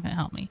 that's not going to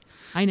help me.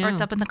 I know. Or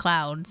it's up in the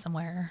cloud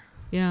somewhere.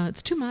 Yeah,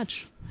 it's too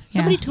much.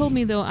 Yeah. Somebody told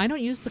me, though, I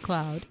don't use the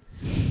cloud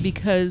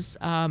because,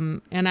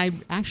 and I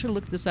actually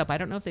looked this up. I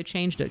don't know if they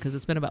changed it because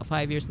it's been about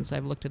 5 years since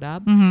I've looked it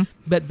up. Mm-hmm.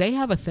 But they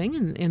have a thing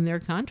in their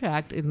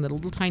contract, in the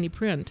little tiny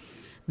print,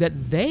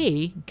 that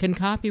they can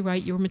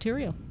copyright your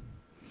material.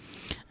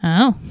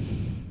 Oh.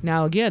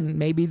 Now, again,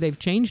 maybe they've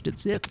changed it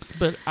since,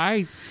 but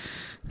I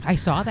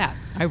saw that.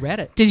 I read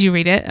it. Did you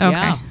read it? Okay.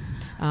 Yeah.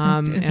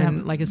 Is that-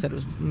 And like I said, it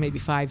was maybe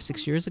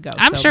 5-6 years ago.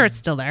 I'm so sure it's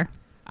still there.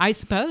 I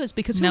suppose,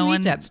 because who No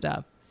reads one- that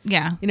stuff?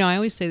 Yeah. I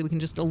always say that we can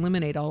just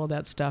eliminate all of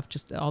that stuff,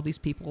 just all these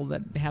people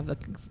that have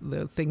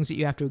the things that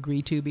you have to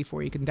agree to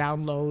before you can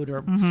download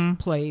or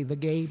play the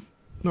game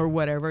or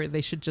whatever. They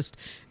should just,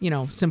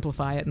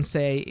 simplify it and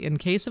say, in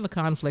case of a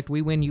conflict,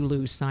 we win, you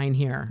lose, sign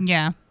here.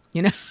 Yeah.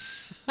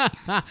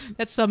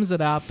 That sums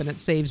it up, and it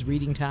saves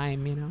reading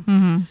time,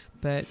 Mm-hmm.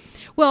 But,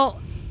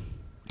 well,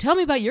 tell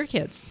me about your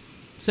kids.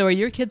 So are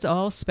your kids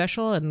all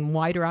special and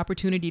wider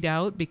opportunityed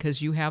out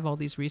because you have all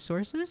these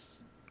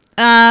resources?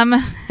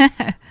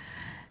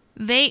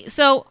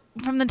 So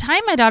from the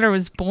time my daughter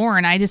was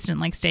born, I just didn't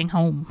like staying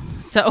home.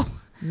 So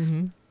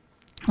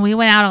we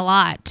went out a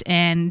lot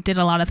and did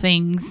a lot of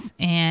things.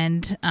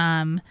 And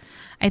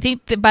I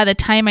think that by the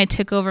time I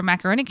took over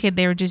Macaroni Kid,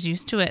 they were just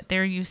used to it.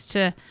 They're used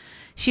to,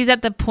 she's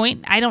at the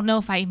point, I don't know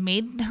if I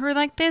made her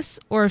like this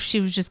or if she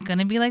was just going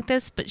to be like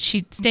this, but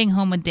staying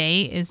home a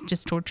day is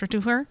just torture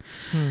to her.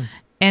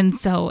 And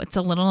so it's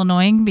a little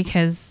annoying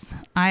because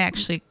I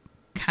actually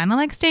kind of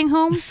like staying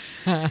home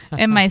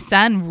and my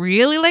son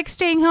really likes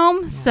staying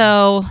home.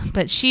 So,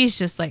 but she's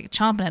just like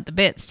chomping at the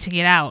bits to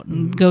get out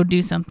and go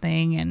do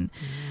something.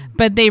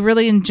 But they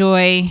really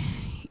enjoy,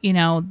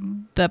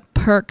 the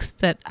perks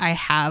that I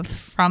have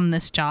from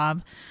this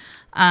job.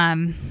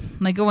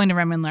 Like going to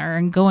Remendler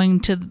and going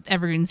to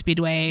Evergreen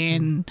Speedway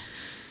and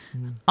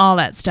all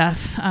that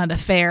stuff. The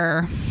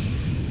fair.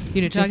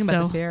 Talking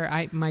about the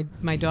fair,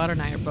 my daughter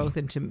and I are both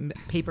into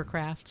paper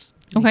crafts.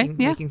 Okay,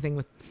 Making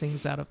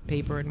things out of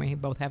paper, and we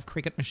both have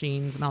Cricut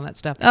machines and all that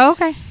stuff. Oh,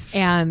 okay.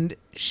 And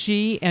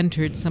she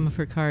entered some of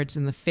her cards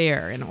in the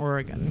fair in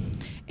Oregon,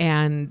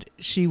 and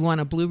she won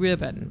a blue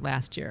ribbon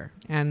last year.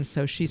 And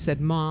so she said,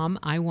 Mom,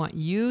 I want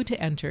you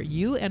to enter.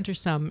 You enter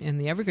some in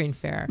the Evergreen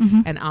Fair,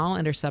 and I'll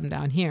enter some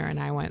down here. And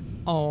I went,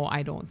 oh,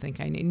 I don't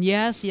think I need.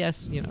 Yes,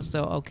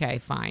 so okay,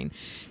 fine.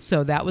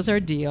 So that was our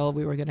deal.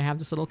 We were going to have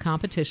this little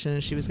competition.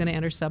 She was going to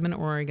enter some in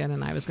Oregon,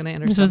 and I was going to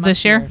enter some was up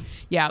this year? here.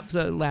 Yeah,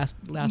 the last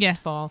Yeah.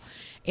 fall.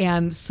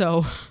 And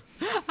so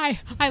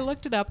I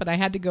looked it up, and I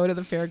had to go to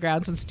the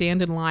fairgrounds and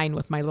stand in line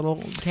with my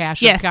little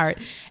cash Yes. cart.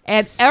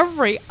 And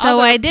every So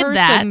other I did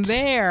person that.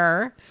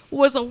 there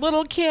was a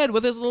little kid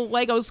with his little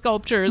Lego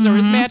sculptures or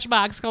his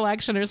Matchbox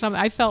collection or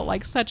something. I felt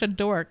like such a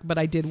dork, but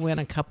I did win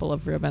a couple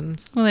of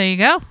ribbons. Well, there you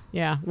go.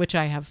 Yeah, which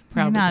I have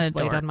proudly not a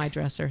displayed dork. on my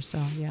dresser. So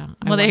yeah.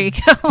 Well, there you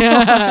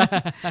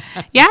go.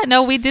 Yeah,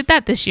 no, we did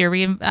that this year.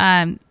 We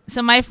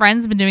so my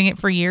friend's been doing it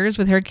for years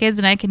with her kids,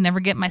 and I could never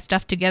get my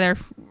stuff together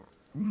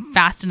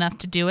fast enough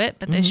to do it.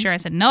 But this year I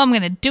said, no, I'm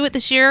going to do it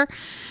this year.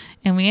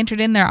 And we entered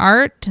in their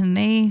art, and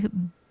they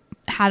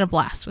had a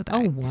blast with it.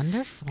 Oh,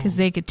 wonderful. Because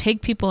they could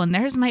take people, and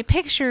there's my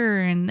picture,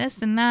 and this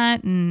and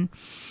that, and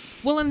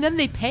Well, and then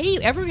they pay you.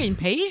 Everyone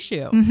pays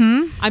you.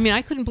 Mm-hmm. I mean,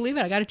 I couldn't believe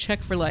it. I got a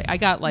check for I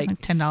got like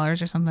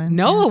 $10 or something.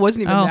 No, Yeah. it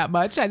wasn't even Oh. that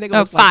much. I think it Oh,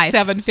 was like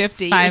 $5.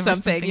 $7.50 or $5 or something.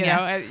 something, You yeah.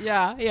 know, and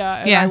yeah.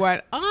 And Yeah. I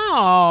went,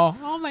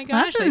 oh my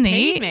gosh, That's they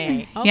neat. paid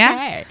me.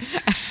 Yeah.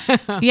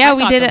 Okay. Yeah, I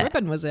we thought did the it.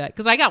 ribbon was it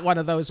because I got one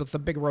of those with the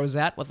big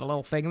rosette with the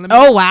little thing in the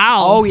middle. Oh,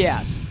 wow. Oh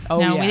yes. Oh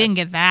no, yes. we didn't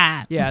get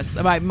that. Yes,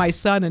 my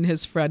son and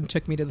his friend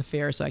took me to the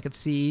fair so I could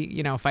see,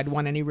 if I'd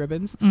won any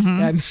ribbons,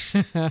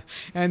 Mm-hmm.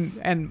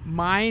 and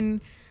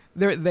mine,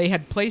 they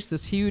had placed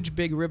this huge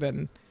big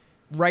ribbon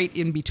right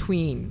in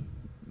between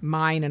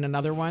mine and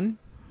another one,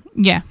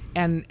 Yeah.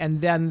 and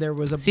then there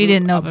was a So you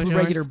didn't know if it was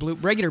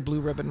regular blue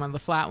ribbon, one of the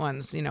flat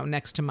ones,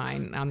 next to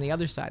mine on the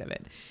other side of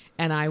it,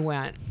 and I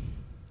went,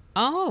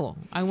 oh,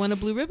 I won a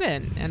blue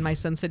ribbon, and my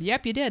son said,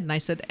 yep, you did, and I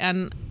said,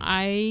 and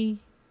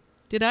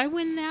did I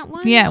win that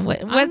one? Yeah,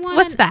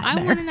 what's that I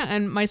there? want to know.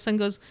 And my son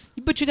goes,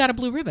 but you got a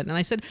blue ribbon. And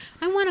I said,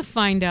 I want to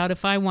find out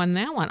if I won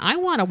that one. I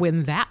want to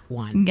win that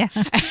one. Yeah.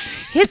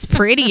 It's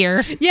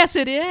prettier. Yes,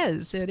 it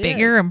is. It's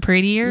Bigger and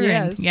prettier.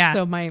 Yes. And, yeah.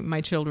 So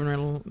my children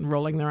are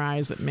rolling their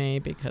eyes at me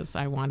because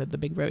I wanted the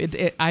big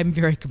ribbon. I'm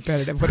very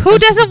competitive. Who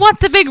doesn't want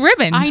the big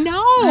ribbon? I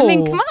know. I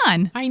mean, come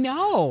on. I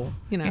know.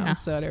 Yeah.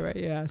 So anyway,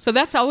 yeah. So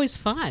that's always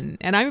fun.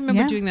 And I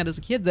remember Yeah. doing that as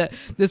a kid.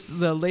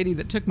 The lady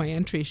that took my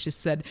entry, she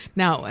said,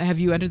 now, have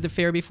you entered the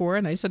fair before?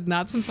 And I said,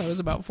 not since I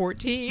was about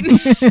 14.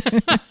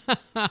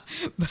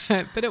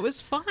 But it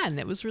was fun.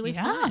 It was really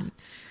Yeah. fun.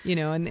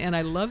 And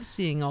I love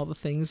seeing all the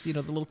things, the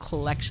little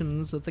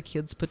collections that the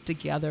kids put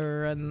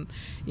together and,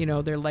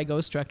 their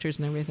Lego structures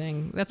and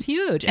everything. That's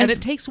huge. And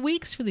it takes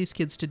weeks for these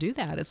kids to do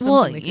that. It's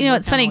Well, something they can work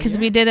it's on funny all because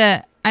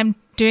year. I'm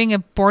doing a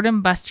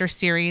Boredom Buster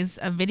series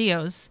of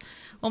videos.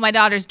 Well, my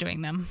daughter's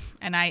doing them,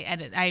 and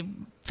I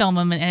film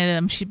them and edit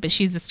them, but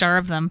she's the star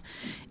of them.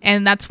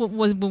 And that's what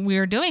we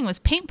were doing was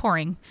paint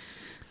pouring.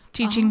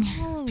 Teaching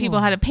people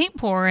how to paint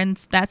pour, and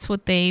that's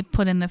what they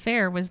put in the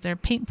fair was their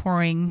paint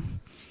pouring.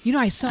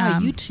 I saw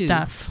on YouTube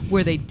stuff.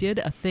 where they did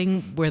a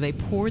thing where they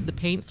poured the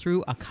paint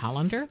through a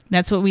colander.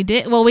 That's what we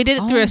did. Well, we did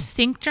it through Oh. a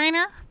sink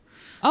drainer.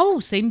 Oh,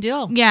 same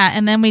deal. Yeah,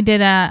 and then we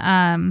did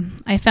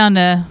I found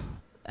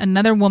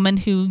another woman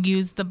who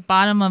used the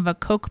bottom of a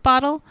Coke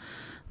bottle,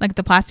 like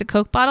the plastic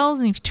Coke bottles,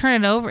 and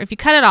if you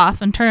cut it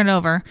off and turn it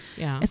over,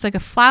 Yeah. it's like a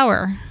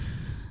flower.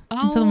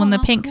 And so when the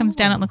how paint comes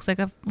down, cool. it looks like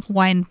a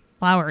Hawaiian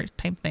flower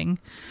type thing.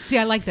 See,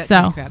 I like that So-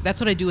 kind of craft. That's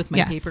what I do with my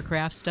Yes. paper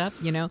craft stuff,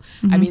 I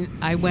Mm-hmm. mean,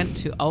 I went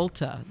to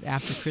Ulta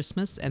after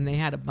Christmas, and they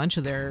had a bunch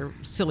of their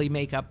silly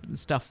makeup and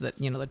stuff that,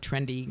 the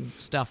trendy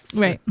stuff for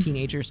Right.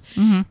 teenagers.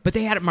 Mm-hmm. But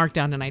they had it marked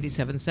down to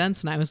 97 cents,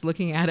 and I was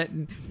looking at it,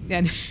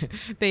 and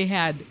they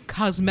had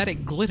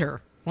cosmetic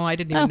glitter. Well, I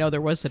didn't even know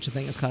there was such a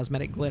thing as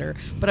cosmetic glitter.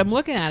 But I'm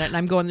looking at it, and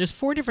I'm going, there's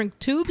 4 different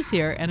tubes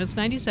here, and it's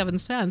 97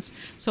 cents.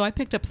 So I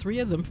picked up 3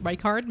 of them for my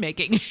card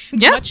making. It's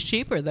Yeah. much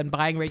cheaper than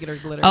buying regular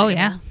glitter. Oh you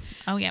yeah. know?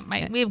 Oh yeah.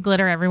 We have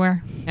glitter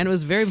everywhere. And it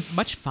was very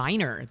much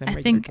finer than I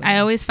regular think glitter. I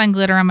always find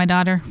glitter on my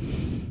daughter.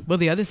 Well,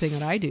 the other thing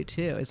that I do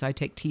too is I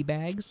take tea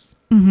bags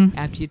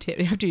after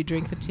you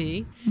drink the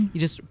tea. You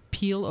just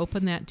peel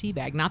open that tea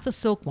bag, not the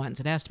silk ones.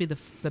 It has to be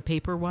the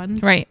paper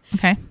ones, Right.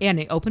 Okay. And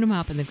they open them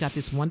up, and they've got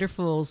these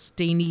wonderful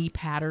stainy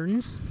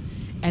patterns.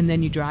 And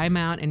then you dry them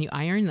out and you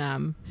iron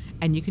them,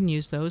 and you can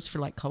use those for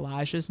like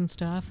collages and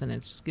stuff. And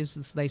it just gives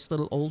this nice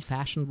little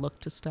old-fashioned look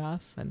to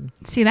stuff. And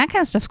See, that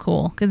kind of stuff's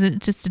cool because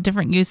it's just a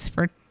different use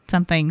for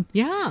something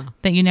yeah,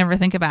 that you never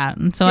think about.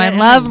 And so Yeah, I and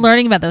love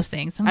learning about those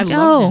things. I'm I like,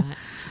 love that.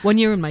 One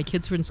year when my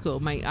kids were in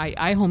school,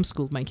 I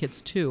homeschooled my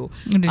kids too,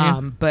 Did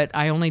you? but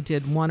I only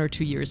did 1 or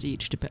 2 years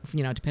each,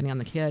 depending on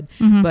the kid.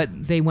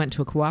 But they went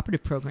to a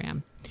cooperative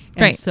program,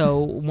 and Right. so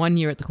 1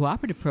 year at the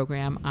cooperative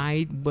program,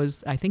 I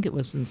think it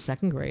was in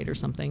 2nd grade or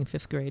something,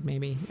 5th grade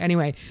maybe.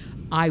 Anyway,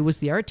 I was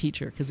the art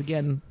teacher because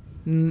again.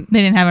 They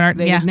didn't have an art.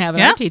 They yeah. didn't have an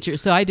Yeah. art teacher,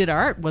 so I did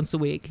art once a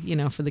week,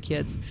 for the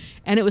kids,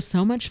 and it was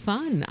so much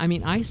fun. I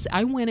mean,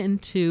 I went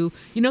into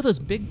those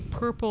big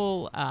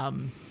purple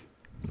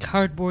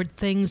cardboard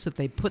things that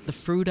they put the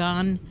fruit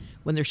on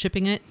when they're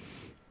shipping it,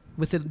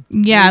 with the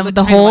Yeah, they with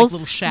look the kind of holes. like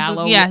little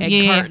shallow Yeah, egg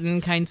yeah, yeah.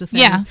 carton kinds of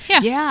things.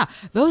 Yeah.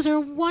 Those are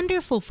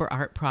wonderful for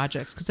art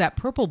projects because that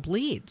purple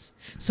bleeds.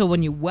 So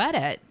when you wet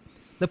it,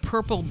 the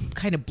purple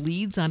kind of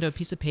bleeds onto a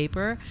piece of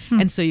paper.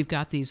 And so you've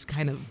got these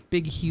kind of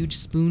big, huge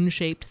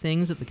spoon-shaped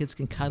things that the kids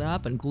can cut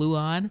up and glue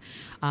on.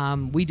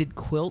 We did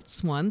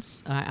quilts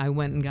once. I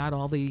went and got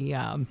all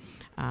the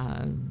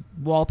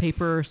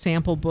wallpaper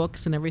sample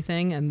books and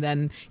everything, and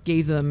then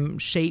gave them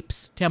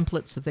shapes,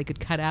 templates that they could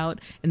cut out,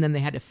 and then they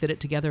had to fit it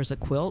together as a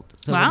quilt.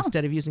 So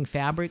instead of using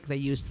fabric, they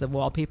used the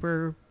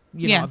wallpaper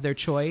of their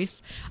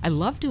choice. I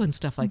love doing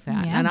stuff like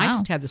that. Yeah, and I wow.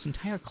 just had this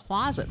entire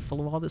closet full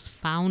of all this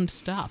found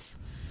stuff.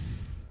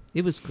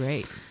 It was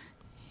great.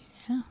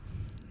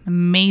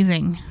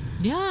 Amazing.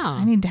 Yeah.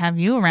 I need to have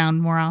you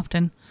around more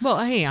often. Well,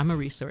 hey, I'm a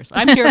resource.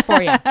 I'm here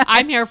for you.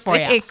 I'm here for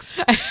you.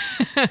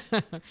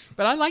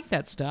 But I like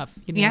that stuff.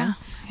 Yeah.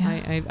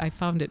 I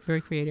found it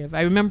very creative.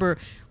 I remember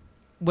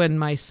when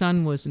my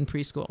son was in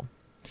preschool,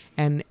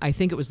 and I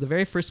think it was the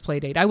very first play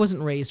date. I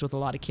wasn't raised with a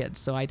lot of kids,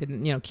 so I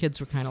didn't, kids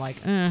were kind of like,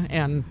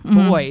 and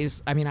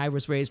boys, I mean, I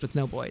was raised with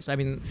no boys. I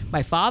mean,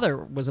 my father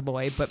was a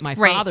boy, but my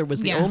father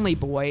was the only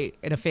boy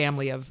in a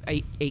family of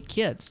eight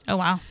kids. Oh,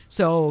 wow.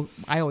 So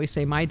I always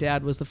say my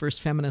dad was the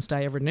first feminist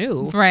I ever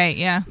knew. Right,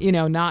 yeah.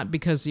 Not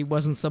because he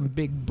wasn't some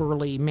big,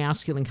 burly,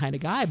 masculine kind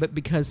of guy, but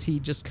because he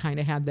just kind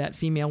of had that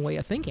female way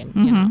of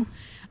thinking,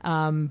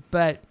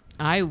 But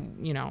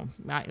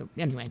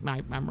anyway,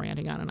 I'm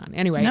ranting on and on.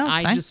 Anyway, No,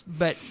 it's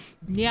fine.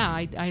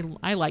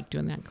 I like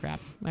doing that crap.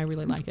 I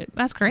really like it.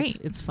 That's great.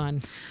 It's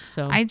fun.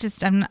 So I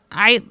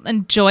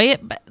enjoy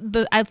it, but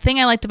the thing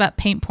I liked about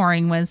paint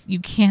pouring was you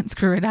can't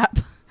screw it up.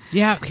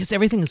 yeah, because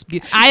everything is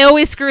beautiful. I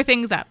always screw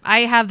things up. I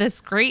have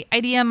this great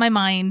idea in my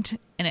mind,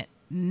 and it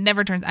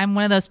never turns. I'm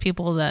one of those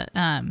people that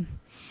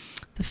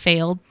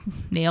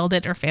nailed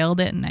it or failed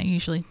it, and I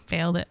usually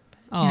failed it.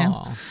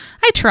 I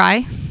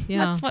try.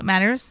 Yeah. That's what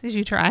matters is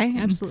you try. And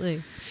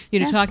Absolutely.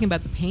 Talking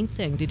about the paint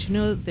thing, did you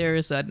know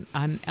there's an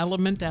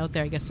element out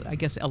there? I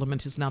guess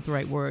element is not the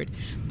right word,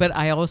 but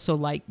I also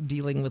like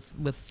dealing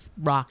with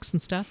rocks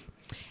and stuff.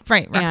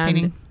 Right, rock And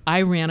painting.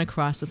 I ran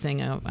across a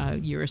thing a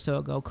year or so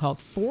ago called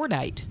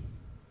Fordite,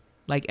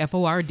 like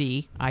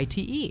Fordite.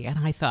 And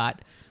I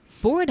thought,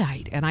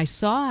 Fordite. And I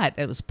saw it.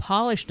 It was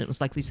polished. And it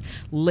was like these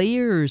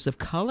layers of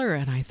color.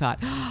 And I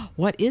thought,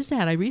 what is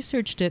that? I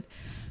researched it.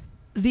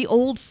 The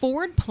old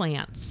Ford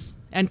plants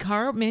and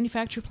car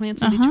manufacturer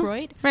plants in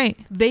Detroit, right.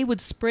 they would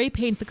spray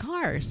paint the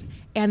cars,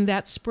 and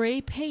that spray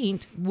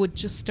paint would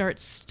just start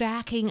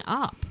stacking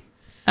up.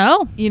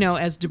 Oh.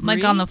 As debris.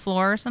 Like on the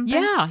floor or something?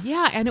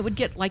 Yeah, and it would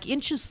get like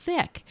inches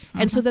thick.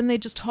 And so then they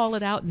just haul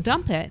it out and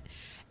dump it.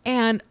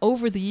 And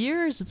over the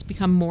years, it's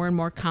become more and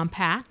more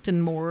compact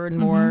and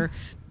more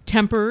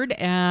tempered,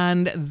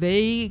 and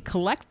they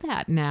collect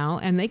that now,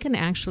 and they can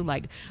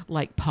actually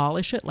like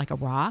polish it like a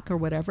rock or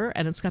whatever,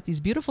 and it's got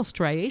these beautiful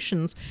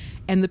striations.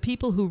 And the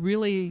people who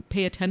really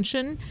pay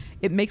attention,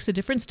 it makes a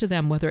difference to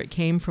them whether it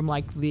came from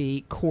like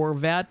the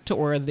Corvette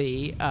or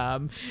the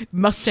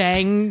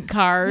Mustang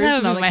cars. That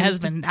and would all be that my kind of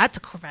husband. That's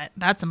a Corvette.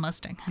 That's a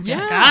Mustang. I'd be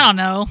Yeah. like, I don't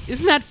know.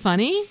 Isn't that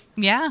funny?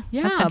 Yeah.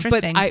 Yeah, That's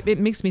interesting. but it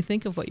makes me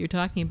think of what you're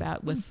talking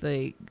about with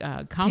the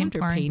counter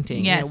pouring.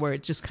 painting, Yes. where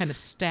it just kind of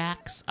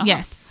stacks up.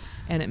 Yes.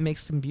 And it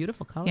makes some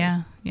beautiful colors.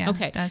 Yeah,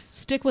 Okay, it does.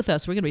 stick with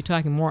us. We're going to be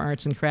talking more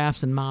arts and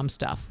crafts and mom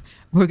stuff.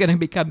 We're going to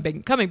be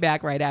coming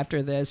back right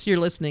after this. You're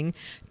listening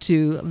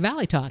to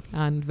Valley Talk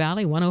on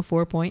Valley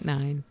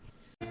 104.9.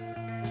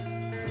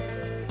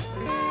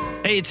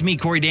 Hey, it's me,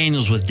 Corey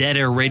Daniels with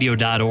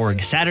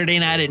DeadAirRadio.org. Saturday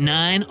night at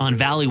 9 on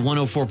Valley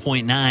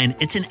 104.9.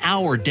 It's an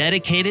hour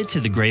dedicated to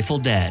the Grateful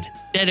Dead.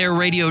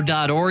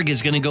 DeadAirRadio.org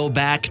is going to go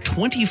back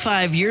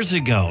 25 years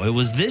ago. It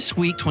was this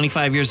week,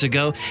 25 years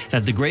ago,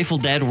 that the Grateful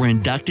Dead were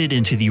inducted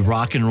into the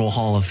Rock and Roll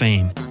Hall of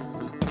Fame.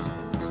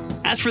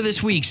 As for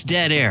this week's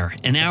Dead Air,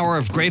 an hour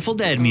of Grateful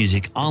Dead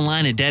music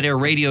online at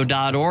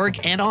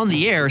DeadAirRadio.org and on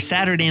the air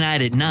Saturday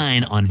night at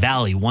 9 on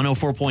Valley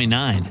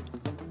 104.9.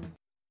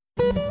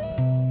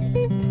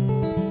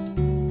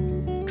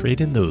 Trade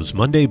in those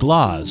Monday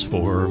blahs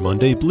for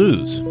Monday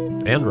blues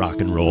and rock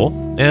and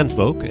roll and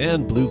folk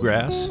and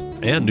bluegrass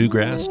and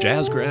newgrass,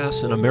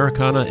 jazzgrass, and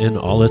Americana in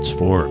all its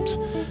forms.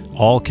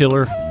 All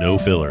killer, no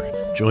filler.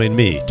 Join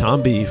me,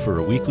 Tom B., for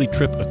a weekly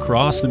trip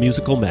across the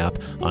musical map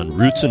on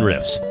Roots and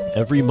Riffs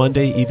every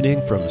Monday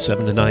evening from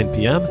 7 to 9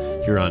 p.m.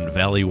 here on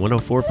Valley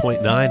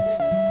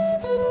 104.9.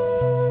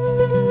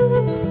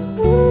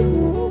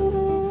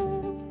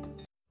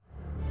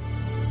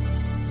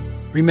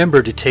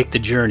 Remember to take the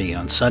journey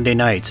on Sunday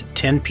nights at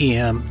 10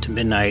 p.m. to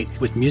midnight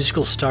with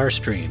Musical Star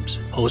Streams,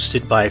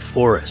 hosted by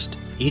Forrest.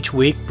 Each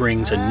week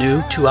brings a new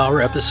 2-hour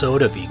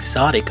episode of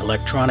exotic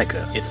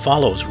electronica. It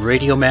follows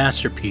Radio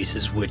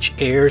Masterpieces, which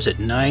airs at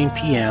 9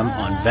 p.m.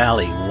 on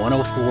Valley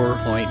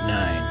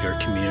 104.9, your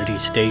community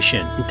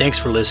station. And thanks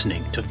for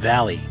listening to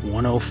Valley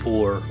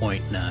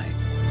 104.9.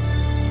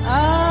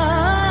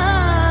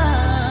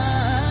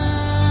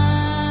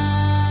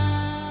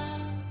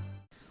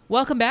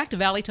 Welcome back to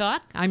Valley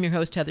Talk. I'm your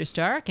host, Heather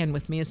Stark, and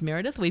with me is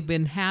Meredith. We've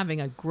been having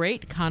a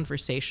great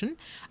conversation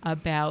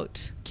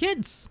about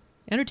kids,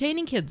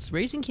 entertaining kids,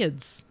 raising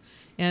kids.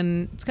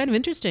 And it's kind of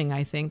interesting,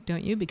 I think,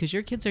 don't you? Because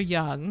your kids are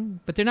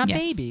young, but they're not Yes.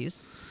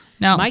 babies.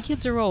 No. My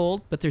kids are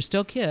old, but they're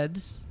still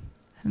kids.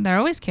 They're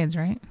always kids,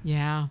 right?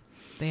 Yeah,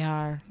 they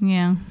are.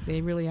 Yeah.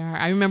 They really are.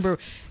 I remember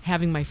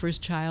having my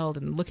first child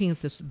and looking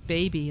at this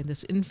baby and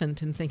this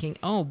infant and thinking,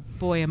 oh,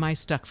 boy, am I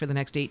stuck for the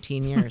next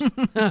 18 years.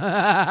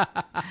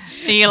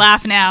 You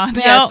laugh now.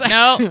 Yes.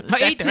 No,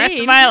 stuck the rest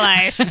of my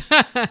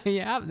life.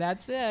 Yeah,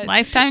 that's it.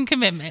 Lifetime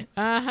commitment.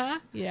 Uh-huh.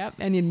 Yep.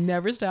 And you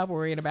never stop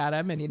worrying about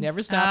him, and you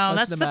never stop Oh, fussing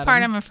that's the about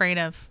part him. I'm afraid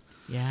of.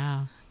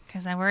 Yeah.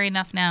 Because I worry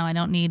enough now. I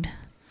don't need...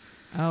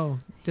 Oh.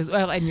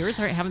 And yours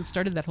haven't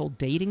started that whole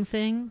dating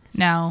thing?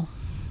 No.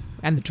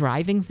 And the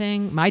driving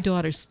thing? My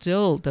daughter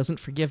still doesn't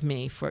forgive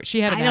me for... She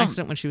had an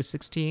accident when she was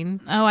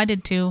 16. Oh, I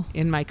did too.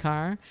 In my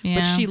car. Yeah.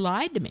 But she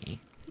lied to me.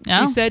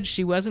 Oh. She said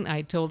she wasn't...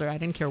 I told her I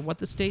didn't care what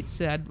the state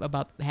said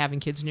about having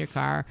kids in your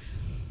car.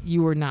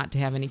 You were not to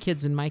have any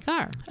kids in my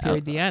car.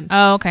 Period. The end.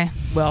 Oh, okay.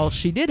 Well,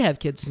 she did have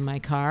kids in my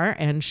car,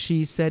 and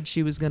she said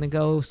she was going to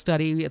go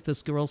study at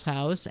this girl's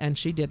house, and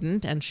she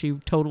didn't, and she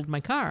totaled my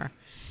car.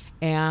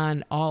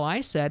 And all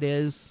I said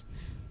is,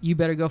 you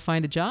better go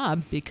find a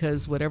job,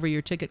 because whatever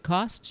your ticket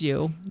costs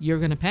you, you're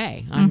going to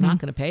pay. I'm not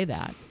going to pay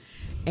that.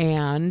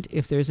 And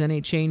if there's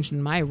any change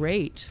in my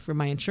rate for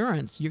my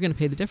insurance, you're going to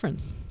pay the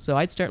difference. So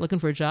I'd start looking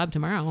for a job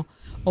tomorrow.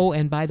 Oh,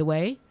 and by the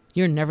way,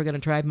 you're never going to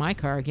drive my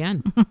car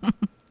again.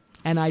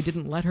 And I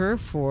didn't let her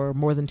for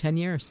more than 10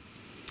 years.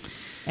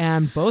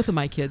 And both of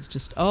my kids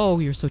just, oh,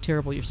 you're so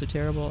terrible, you're so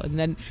terrible. And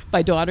then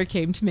my daughter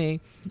came to me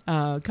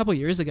a couple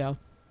years ago,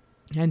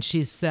 and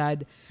she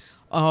said,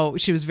 oh,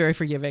 she was very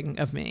forgiving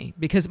of me,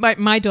 because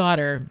my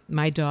daughter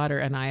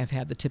and I have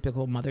had the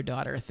typical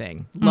mother-daughter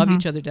thing. Love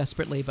each other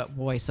desperately, but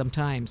boy,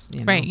 sometimes, you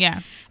know. Right, yeah.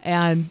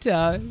 And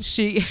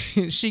she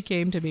she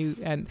came to me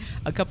and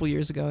a couple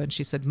years ago, and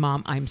she said,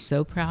 Mom, I'm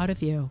so proud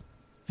of you.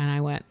 And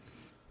I went,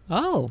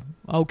 oh,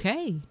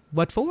 okay.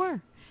 What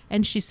for?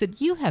 And she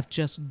said, you have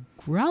just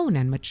grown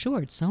and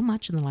matured so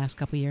much in the last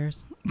couple of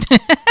years.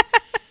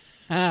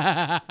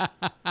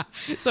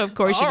 So, of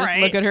course, you just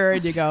look at her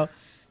and you go,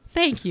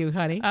 thank you,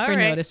 honey, for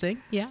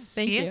noticing. Yeah,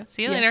 thank you.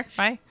 See you later.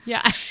 Bye.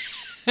 Yeah.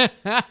 Well,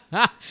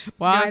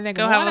 I think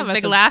go one have of a us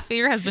big is- laugh at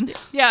your husband.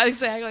 Yeah,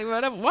 exactly.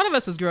 One of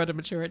us has grown and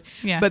matured.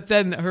 Yeah. But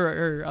then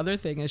her other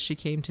thing is, she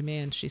came to me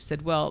and she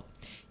said, well,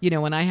 you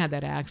know, when I had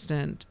that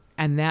accident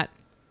and that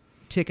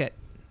ticket,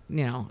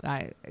 you know,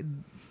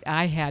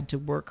 I had to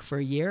work for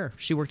a year.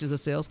 She worked as a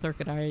sales clerk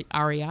at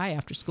REI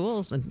after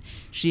schools, and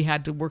she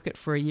had to work it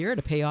for a year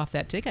to pay off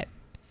that ticket.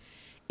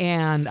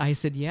 And I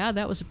said, yeah,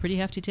 that was a pretty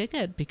hefty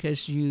ticket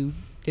because you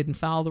didn't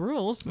follow the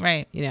rules.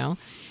 Right. You know?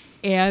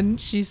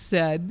 And she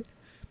said,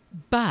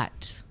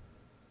 but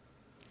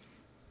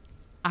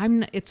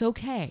it's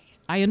okay.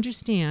 I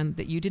understand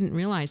that you didn't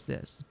realize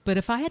this, but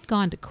if I had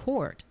gone to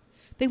court,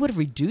 they would have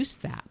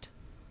reduced that.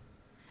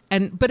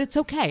 But it's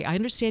okay. I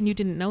understand you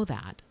didn't know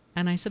that.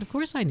 And I said, of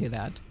course I knew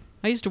that.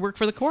 I used to work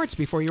for the courts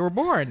before you were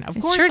born. Of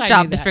course I knew that. It's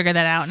your job to figure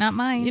that out, not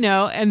mine. You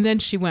know, and then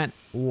she went,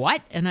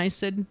 what? And I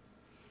said,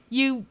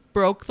 you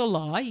broke the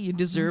law. You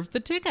deserved the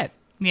ticket.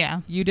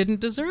 Yeah. You didn't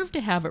deserve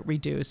to have it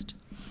reduced.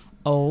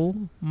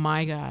 Oh,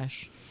 my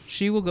gosh.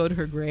 She will go to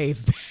her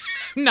grave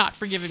not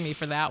forgiving me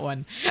for that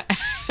one.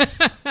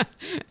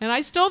 And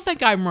I still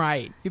think I'm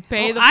right. You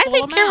pay the full amount. I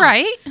think you're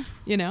right.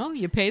 You know,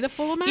 you pay the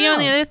full amount. You know,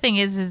 and the other thing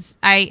is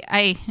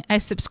I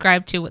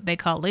subscribe to what they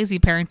call lazy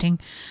parenting,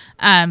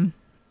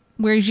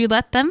 where you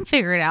let them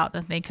figure it out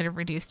that they could have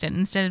reduced it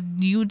instead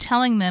of you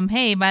telling them,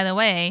 hey, by the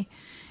way,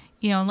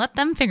 you know, let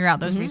them figure out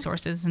those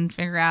resources and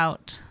figure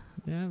out.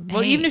 Yeah.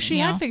 Well, hey, even if she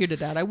you had know. figured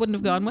it out, I wouldn't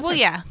have gone with her. Well,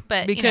 yeah,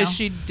 but because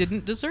you know. she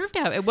didn't deserve to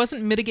have it. It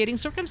wasn't mitigating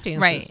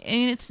circumstances. Right.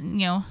 And it's,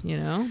 you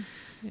know.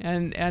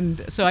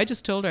 And so I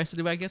just told her, I said,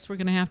 well, I guess we're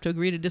going to have to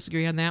agree to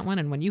disagree on that one.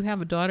 And when you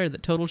have a daughter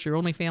that totals your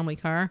only family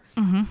car,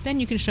 then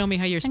you can show me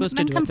how you're supposed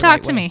to do it come the talk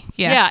right to way. me.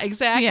 Yeah. Yeah,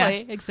 exactly. Yeah.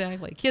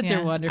 Exactly. Kids Yeah.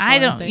 are wonderful. I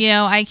don't, aren't they? you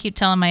know, I keep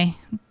telling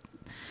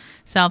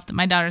myself that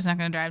my daughter's not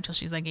going to drive till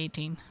she's like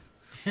 18.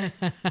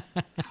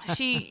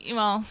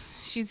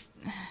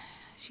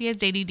 She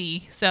has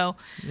ADD, so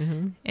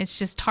it's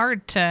just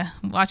hard to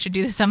watch her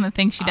do some of the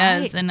things she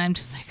does, and I'm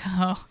just like,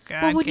 oh,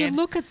 God. Well, when you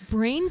look at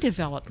brain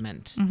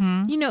development,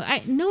 you know,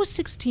 no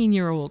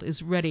 16-year-old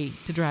is ready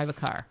to drive a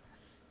car.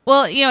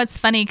 Well, you know, it's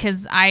funny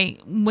because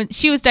when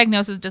she was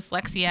diagnosed with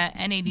dyslexia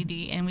and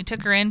ADD, and we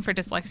took her in for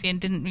dyslexia and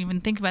didn't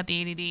even think about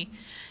the ADD,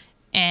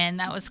 and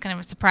that was kind of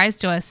a surprise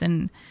to us,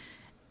 and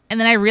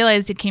then I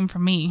realized it came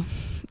from me,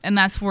 and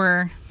that's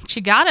where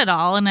she got it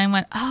all, and I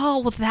went, oh,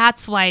 well,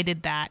 that's why I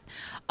did that.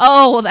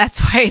 Oh, well,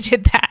 that's why I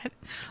did that.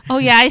 Oh,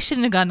 yeah, I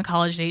shouldn't have gone to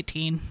college at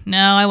 18. No,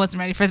 I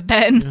wasn't ready for that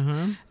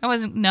then. I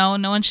wasn't. No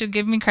one should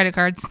give me credit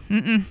cards.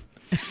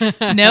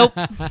 Nope.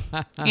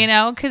 You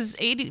know, because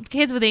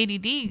kids with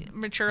ADD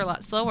mature a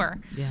lot slower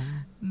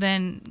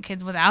than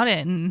kids without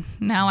it. And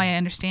now I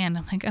understand.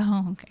 I'm like,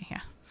 oh, okay,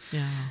 yeah.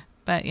 Yeah.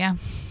 But yeah.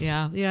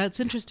 Yeah,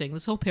 it's interesting.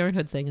 This whole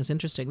parenthood thing is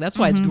interesting. That's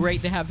why it's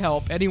great to have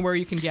help anywhere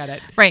you can get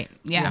it. Right,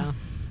 yeah.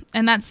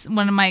 And that's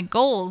one of my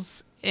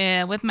goals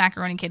with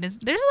Macaroni Kid is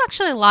there's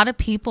actually a lot of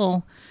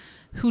people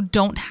who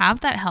don't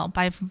have that help,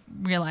 I've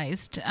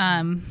realized.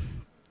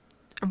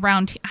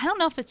 around. I don't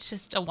know if it's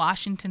just a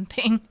Washington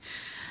thing.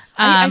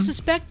 I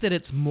suspect that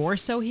it's more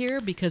so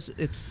here because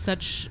it's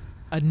such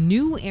a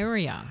new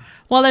area.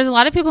 Well, there's a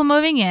lot of people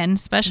moving in,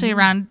 especially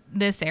around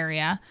this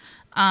area.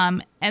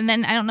 And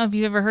then I don't know if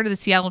you've ever heard of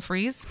the Seattle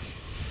freeze.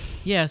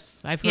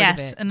 Yes, I've heard of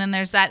it. And then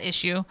there's that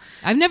issue.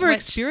 I've never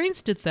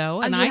experienced it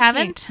though. And you I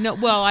haven't? No.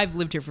 Well, I've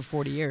lived here for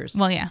 40 years.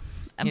 Well, yeah.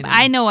 You know.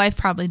 I know I've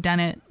probably done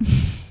it.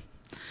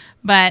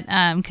 But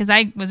because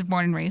I was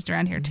born and raised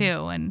around here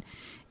too. And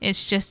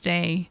it's just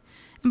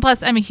and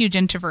plus I'm a huge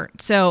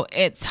introvert. So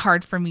it's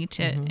hard for me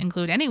to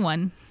include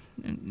anyone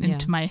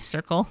into my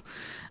circle.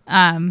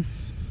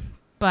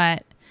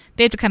 But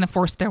they have to kind of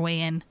force their way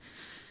in.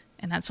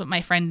 And that's what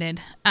my friend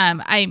did.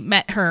 I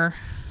met her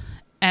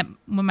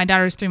when my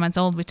daughter was 3 months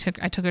old. I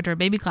took her to a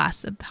baby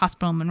class at the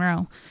hospital in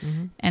Monroe.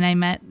 And I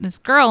met this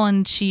girl,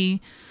 and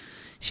she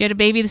had a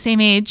baby the same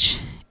age,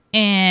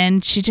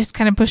 and she just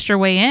kind of pushed her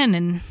way in,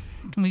 and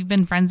we've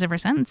been friends ever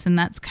since. And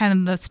that's kind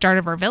of the start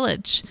of our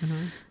village.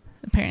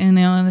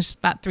 Apparently, there's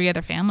about 3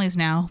 other families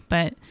now,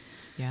 but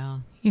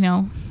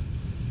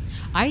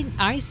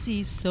I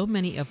see so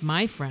many of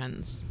my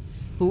friends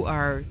who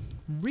are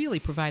really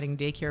providing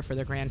daycare for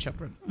their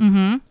grandchildren.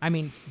 I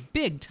mean,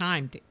 big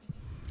time,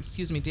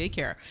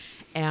 daycare.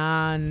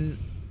 And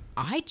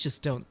I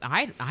just don't,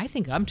 I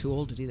think I'm too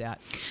old to do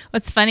that.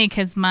 What's funny,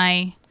 because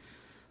my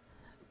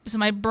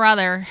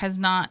brother has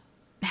not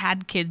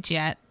had kids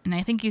yet, and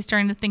I think he's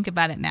starting to think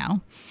about it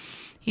now.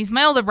 He's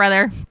my older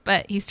brother,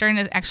 but he's starting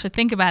to actually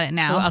think about it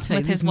now. Well, I'll tell you,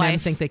 with these his men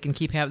wife. think they can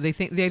keep having. They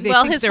think think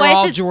his they're wife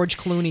all is- George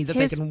Clooney, that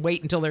they can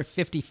wait until they're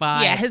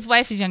 55. Yeah, his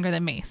wife is younger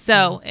than me,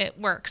 so it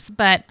works.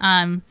 But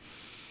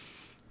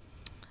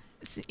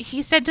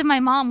he said to my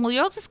mom, "Will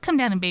you all just come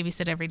down and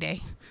babysit every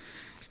day?"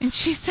 And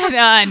she said,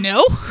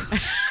 "No,"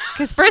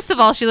 because first of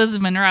all, she lives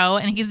in Monroe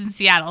and he's in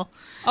Seattle.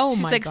 Oh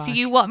She's my like, gosh. "So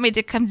you want me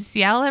to come to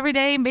Seattle every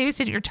day and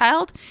babysit your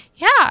child?"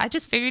 Yeah, I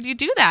just figured you'd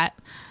do that.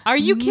 Are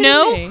you kidding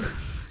No. me?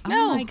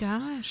 No. Oh my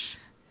gosh.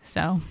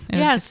 So it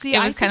Yeah, was, see, it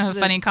I was kind think of a that-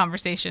 funny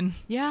conversation.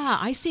 Yeah,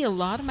 I see a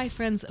lot of my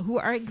friends who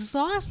are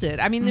exhausted.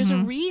 I mean, there's a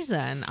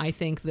reason I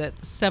think that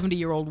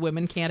 70-year-old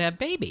women can't have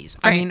babies.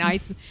 I Right.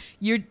 mean,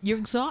 you're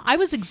exhausted. I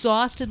was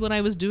exhausted when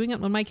I was doing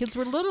it when my kids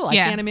were little.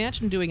 Yeah. I can't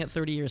imagine doing it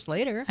 30 years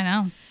later. I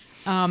know.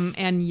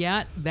 And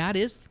yet that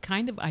is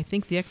kind of, I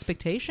think, the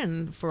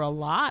expectation for a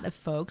lot of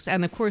folks.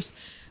 And of course,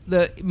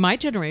 my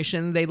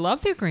generation, they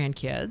love their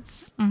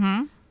grandkids,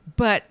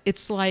 but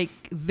it's like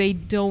they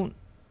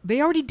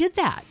already did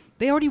that.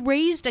 They already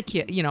raised a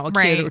kid, a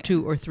Right. kid or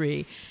 2 or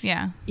 3.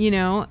 Yeah.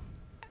 To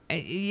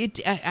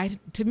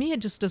me, it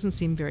just doesn't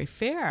seem very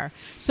fair.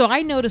 So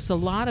I notice a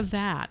lot of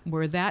that,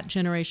 where that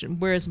generation,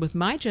 whereas with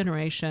my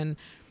generation,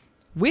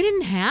 we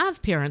didn't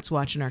have parents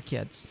watching our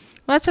kids.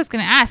 Well, that's what I was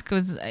going to ask.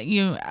 Was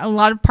a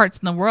lot of parts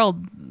in the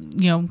world,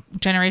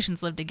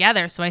 generations live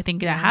together, so I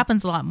think that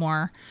happens a lot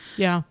more.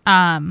 Yeah.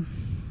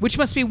 Which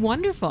must be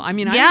wonderful. I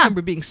mean, I Yeah.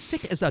 remember being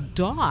sick as a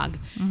dog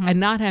and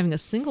not having a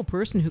single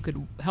person who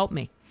could help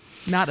me.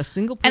 Not a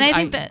single person. And I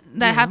think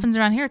that happens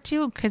around here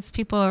too, because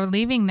people are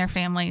leaving their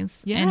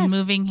families Yes. and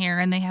moving here,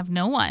 and they have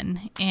no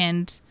one,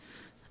 and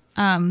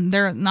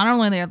they're not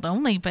only they're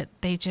lonely, but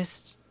they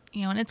just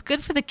and it's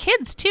good for the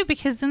kids too,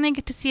 because then they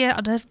get to see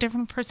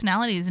different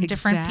personalities and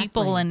different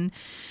people, Exactly. and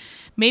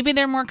maybe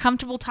they're more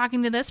comfortable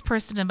talking to this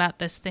person about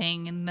this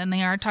thing, and then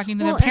they are talking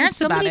to their parents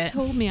about somebody it.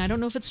 told me, I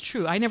don't know if it's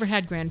true. I never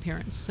had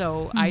grandparents,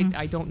 so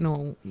I don't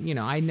know.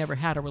 I never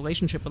had a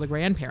relationship with a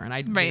grandparent.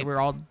 They Right.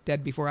 were all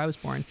dead before I was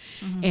born,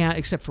 and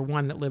except for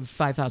one that lived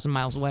 5,000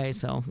 miles away.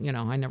 So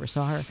I never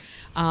saw her.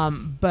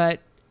 But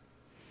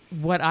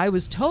what I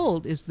was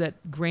told is that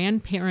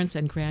grandparents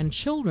and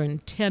grandchildren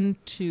tend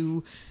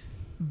to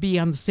be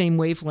on the same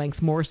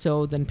wavelength more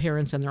so than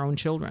parents and their own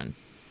children.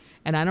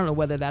 And I don't know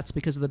whether that's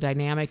because of the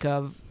dynamic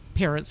of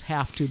parents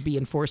have to be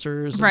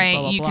enforcers. And Right,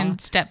 blah, blah, you blah. can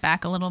step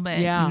back a little bit.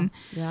 Yeah, and,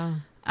 yeah.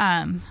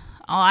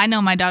 I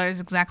know my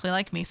daughter's exactly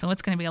like me, so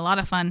it's going to be a lot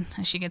of fun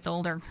as she gets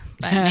older.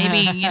 But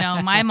maybe,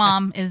 my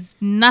mom is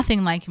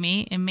nothing like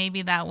me, and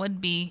maybe that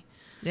would be,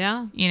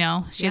 Yeah.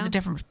 she has a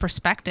different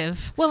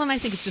perspective. Well, and I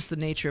think it's just the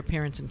nature of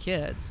parents and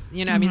kids.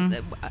 I mean,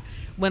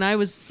 when I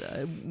was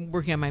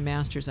working on my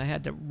master's, I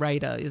had to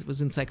write it was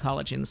in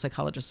psychology, and the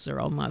psychologists are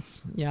all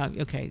nuts. Yeah,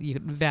 okay.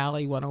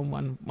 Valley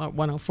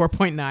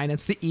 104.9.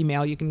 It's the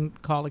email. You can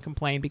call and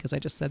complain because I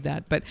just said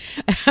that. But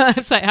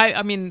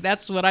I mean,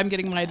 that's what I'm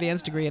getting my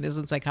advanced degree in, is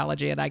in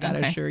psychology, and I got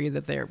to assure you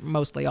that they're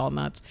mostly all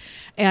nuts.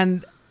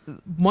 And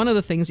one of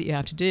the things that you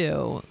have to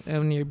do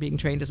when you're being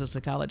trained as a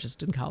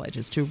psychologist in college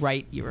is to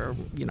write your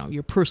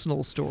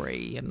personal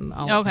story and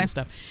all that kind of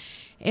stuff.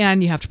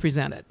 And you have to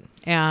present it.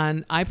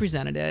 And I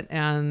presented it,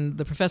 and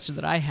the professor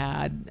that I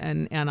had,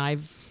 and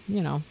I've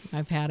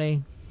had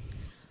a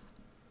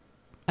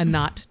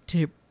not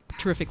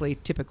terrifically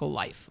typical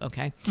life,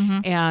 okay?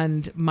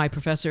 And my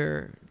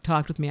professor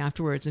talked with me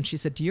afterwards, and she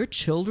said, "Do your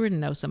children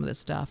know some of this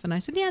stuff?" And I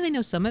said, "Yeah, they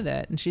know some of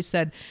it." And she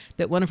said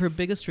that one of her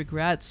biggest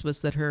regrets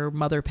was that her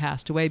mother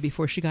passed away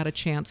before she got a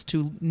chance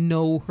to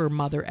know her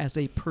mother as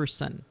a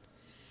person.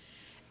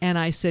 And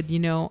I said,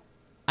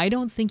 I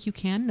don't think you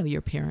can know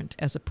your parent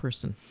as a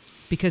person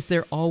because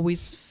they're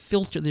always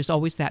filtered. There's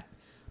always that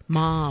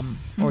mom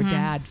or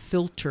dad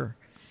filter.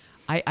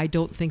 I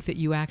don't think that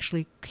you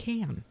actually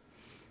can.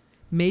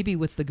 Maybe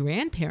with the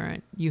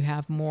grandparent, you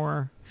have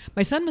more.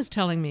 My son was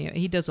telling me,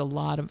 he does a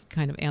lot of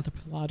kind of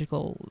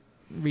anthropological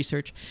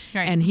research,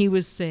 Right. and he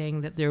was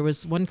saying that there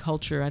was one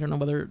culture, I don't know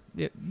whether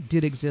it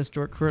did exist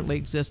or it currently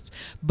exists,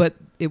 but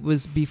it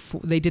was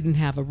before, they didn't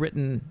have a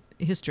written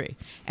history.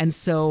 And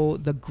so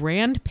the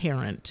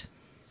grandparent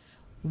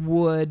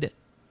would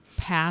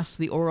pass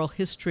the oral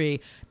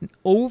history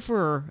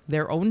over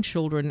their own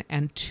children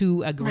and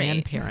to a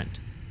grandparent.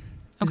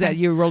 Is that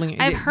you're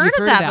rolling? I've heard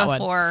of that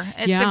before.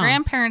 It's Yeah. the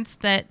grandparents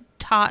that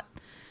taught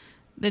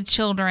the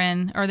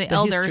children, or the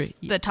elders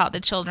history. that taught the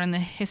children the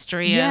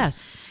history.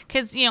 Yes.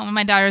 Because, when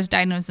my daughter was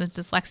diagnosed with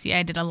dyslexia,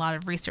 I did a lot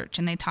of research,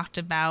 and they talked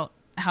about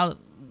how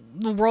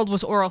the world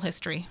was oral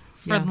history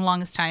for the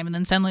longest time, and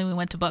then suddenly we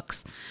went to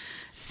books.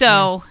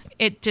 So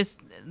it just,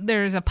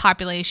 there's a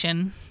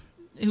population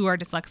who are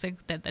dyslexic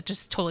that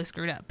just totally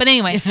screwed up. But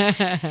anyway,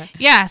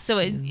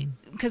 so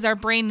because our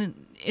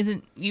brain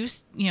isn't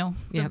used,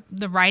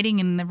 the writing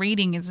and the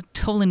reading is a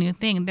totally new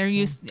thing. They're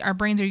used, our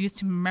brains are used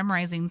to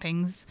memorizing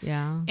things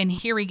and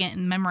hearing it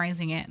and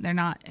memorizing it. They're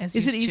not as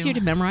Is used it easier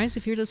to memorize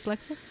if you're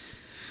dyslexic?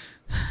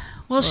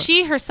 Well,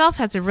 she herself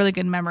has a really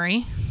good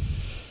memory.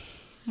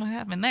 What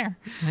happened there?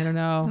 I don't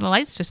know. The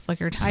lights just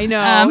flickered. I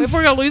know. If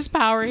we're going to lose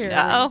power here. She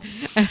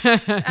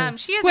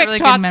has Quick, a really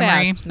talk good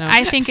memory. fast. No.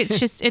 I think it's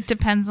just, it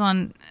depends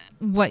on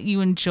what you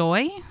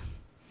enjoy,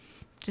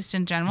 just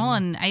in general.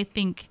 And I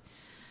think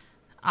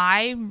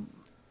I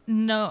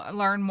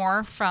learn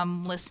more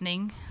from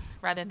listening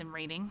rather than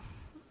reading.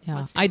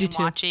 Yeah, Listening I do and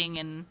too. Watching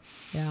and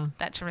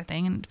that sort of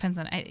thing. And it depends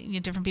on,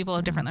 different people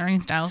have different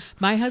learning styles.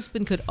 My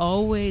husband could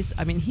always,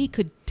 he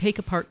could take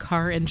apart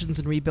car engines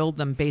and rebuild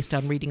them based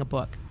on reading a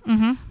book.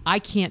 Mm-hmm. I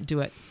can't do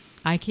it.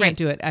 I can't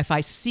do it. If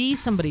I see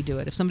somebody do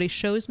it, if somebody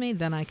shows me,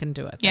 then I can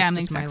do it. That's I'm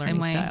the just my exact same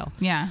learning way. style.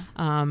 Yeah.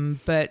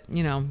 But,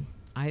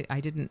 I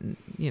didn't,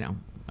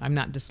 I'm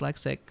not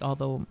dyslexic,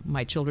 although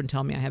my children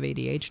tell me I have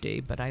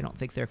ADHD, but I don't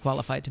think they're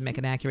qualified to make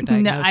an accurate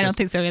diagnosis. No, I don't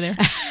think so either.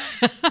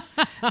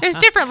 There's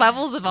different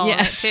levels of all of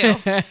it,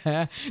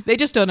 too. They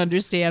just don't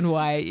understand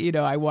why,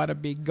 I want to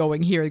be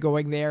going here,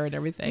 going there and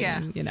everything.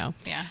 Yeah.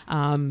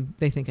 And,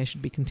 they think I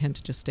should be content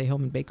to just stay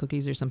home and bake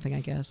cookies or something,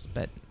 I guess.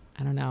 But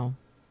I don't know.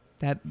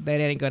 That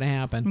ain't going to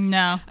happen.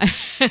 No.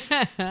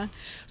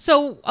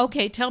 So,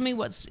 okay, tell me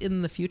what's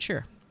in the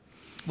future.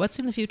 What's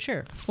in the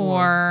future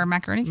for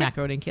Macaroni Kids?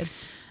 Macaroni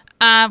Kids.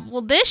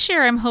 Well, this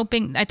year I'm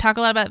hoping, I talk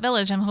a lot about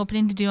Village. I'm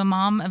hoping to do a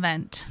mom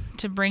event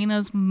to bring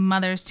those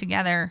mothers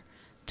together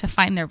to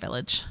find their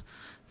village.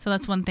 So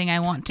that's one thing I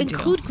want to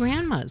Include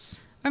grandmas.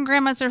 Or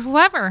grandmas or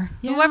whoever.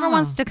 Yeah. Whoever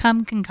wants to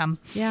come can come.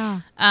 Yeah.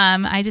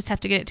 I just have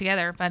to get it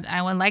together, but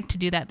I would like to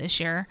do that this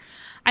year.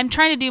 I'm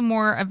trying to do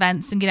more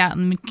events and get out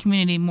in the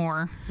community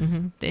more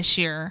this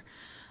year.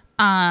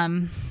 Like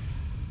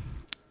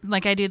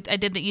I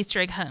did the Easter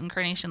egg hunt in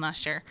Carnation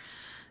last year.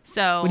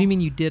 So what do you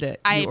mean you did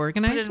it? You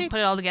organized put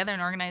it all together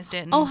and organized it.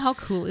 And oh, how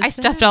cool is that? I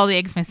stuffed all the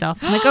eggs myself.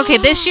 I'm like, okay,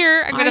 this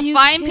year I'm going to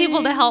find people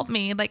to kidding? help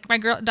me. Like my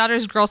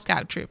daughter's Girl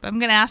Scout troop. I'm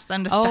going to ask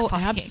them to stuff all the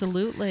eggs.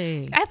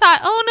 Absolutely. I thought,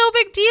 oh, no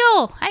big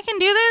deal. I can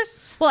do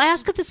this. Well,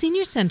 ask at the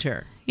senior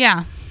center.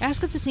 Yeah.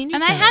 Ask at the senior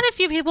and center. I had a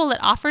few people that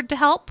offered to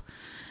help.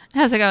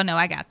 And I was like, oh, no,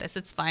 I got this.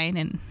 It's fine.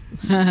 And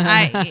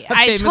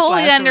I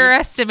totally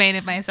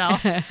underestimated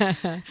myself.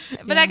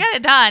 But I got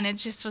it done. It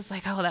just was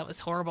like, oh, that was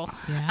horrible.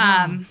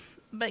 Yeah.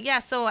 But yeah,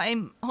 so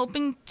I'm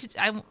hoping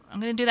I'm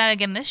going to do that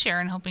again this year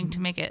and hoping to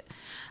make it,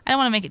 I don't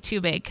want to make it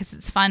too big because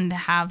it's fun to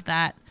have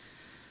that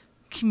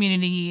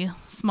community,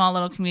 small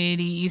little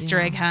community Easter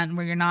egg hunt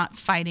where you're not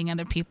fighting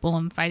other people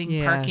and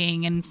fighting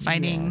parking and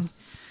fighting.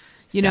 Yes.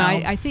 You know,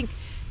 I think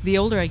the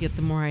older I get,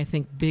 the more I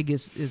think big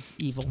is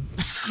evil.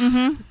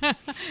 Mm-hmm.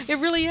 It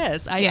really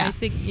is. I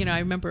think, I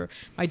remember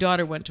my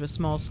daughter went to a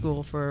small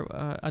school for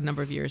a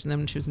number of years, and then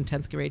when she was in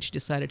 10th grade, she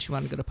decided she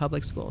wanted to go to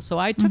public school. So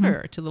I took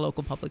her to the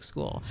local public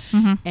school,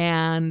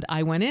 and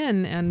I went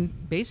in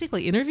and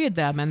basically interviewed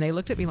them, and they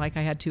looked at me like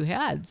I had two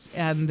heads.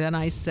 And then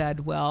I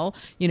said, well,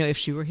 if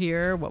she were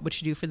here, what would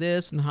she do for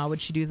this, and how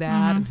would she do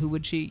that, and who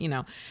would she,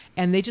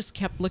 and they just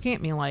kept looking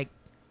at me like,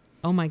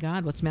 oh my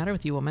God, what's the matter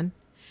with you, woman?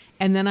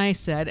 And then I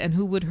said, and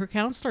who would her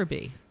counselor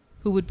be?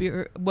 Who would be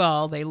her?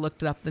 Well, they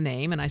looked up the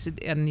name, and I said,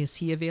 and is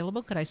he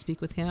available? Could I speak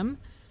with him?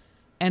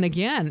 And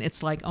again,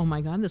 it's like, oh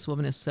my God, this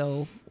woman is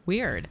so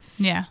weird.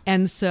 Yeah.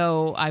 And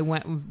so I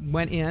went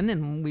in,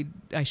 and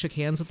I shook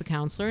hands with the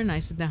counselor, and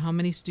I said, now how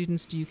many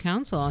students do you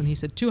counsel? And he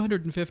said,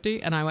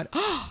 250. And I went,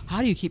 oh,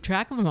 how do you keep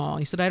track of them all?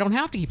 He said, I don't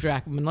have to keep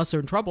track of them unless they're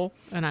in trouble.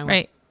 And I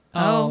went,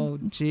 Oh,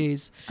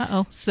 geez.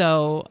 Uh-oh.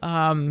 So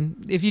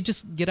if you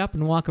just get up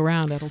and walk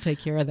around, that'll take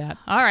care of that.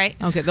 All right.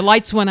 Okay, the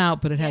lights went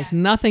out, but it has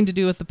nothing to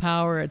do with the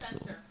power.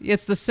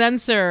 It's the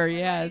sensor,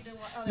 yes.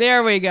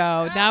 There we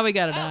go. Now we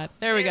got it on.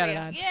 There we got it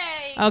on. Yay.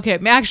 Okay,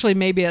 actually,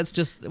 maybe it's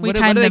just, what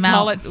do timed they them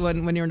call out. it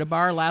when you're in a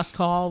bar, last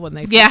call, when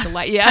they Yeah, flip the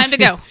light? Yeah, time to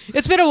go.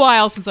 It's been a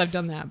while since I've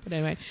done that, but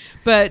anyway.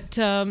 But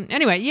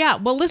anyway, yeah,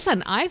 well,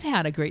 listen, I've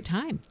had a great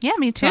time. Yeah,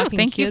 me too. Talking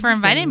Thank you for kids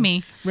inviting and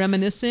me.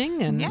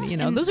 Reminiscing, and, Yeah,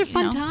 and those are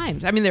fun you know.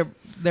 times. I mean,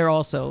 they're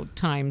also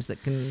times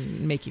that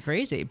can make you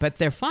crazy, but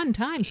they're fun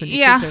times when your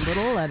Yeah. kids are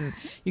little and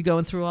you're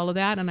going through all of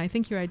that. And I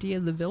think your idea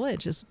of the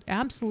village is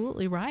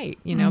absolutely right,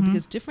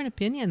 because different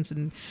opinions.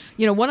 And,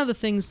 one of the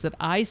things that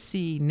I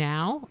see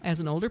now as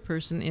an older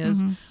person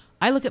is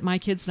I look at my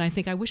kids and I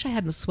think I wish I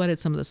hadn't sweated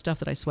some of the stuff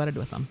that I sweated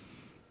with them.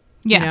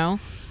 Yeah.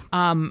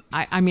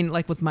 I mean,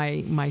 like with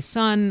my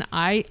son,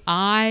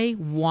 I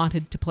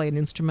wanted to play an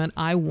instrument.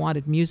 I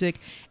wanted music,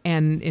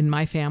 and in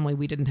my family,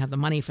 we didn't have the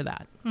money for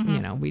that.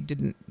 We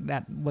didn't.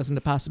 That wasn't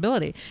a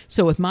possibility.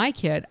 So with my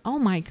kid, oh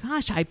my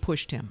gosh, I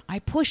pushed him. I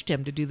pushed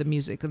him to do the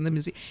music, and the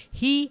music.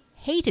 He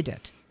hated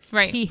it.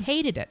 Right. He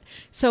hated it.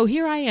 So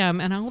here I am,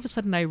 and all of a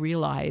sudden I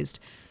realized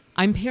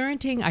I'm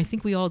parenting. I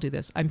think we all do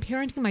this. I'm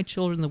parenting my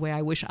children the way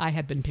I wish I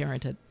had been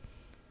parented.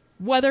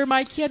 Whether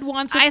my kid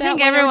wants it I that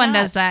think way or everyone not.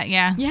 does that.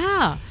 Yeah.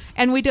 Yeah,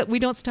 and we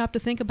don't stop to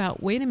think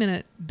about. Wait a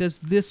minute, does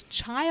this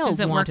child Does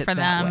it want work it for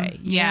that them? way?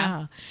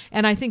 Yeah.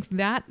 And I think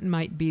that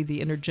might be the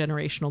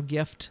intergenerational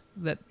gift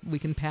that we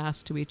can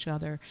pass to each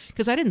other.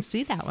 Because I didn't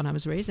see that when I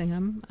was raising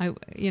them.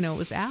 It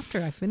was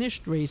after I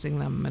finished raising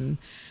them and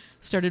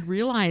started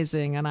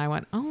realizing, and I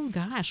went, oh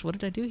gosh, what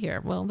did I do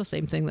here? Well, the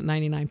same thing that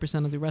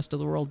 99% of the rest of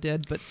the world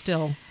did, but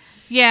still.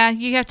 Yeah,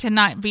 you have to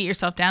not beat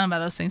yourself down about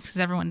those things because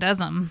everyone does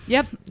them.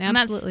 Yep, And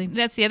absolutely.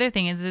 that's the other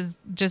thing is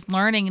just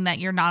learning that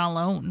you're not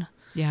alone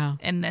Yeah.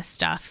 in this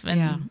stuff. And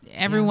Yeah.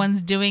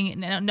 everyone's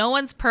doing it. No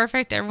one's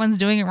perfect. Everyone's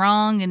doing it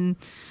wrong. And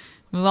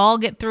we'll all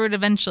get through it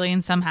eventually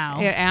and somehow.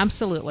 Yeah,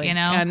 absolutely.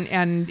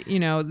 And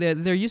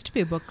there used to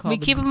be a book called We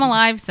keep them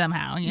alive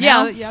somehow.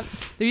 Yeah.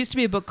 There used to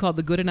be a book called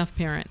The Good Enough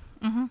Parent.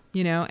 And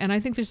I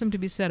think there's something to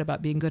be said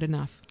about being good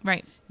enough.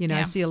 Right. I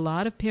Yeah. see a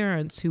lot of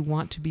parents who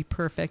want to be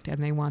perfect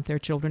and they want their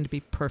children to be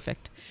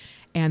perfect.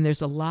 And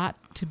there's a lot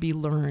to be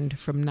learned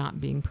from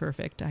not being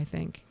perfect, I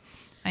think.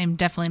 I am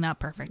definitely not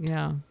perfect.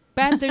 Yeah.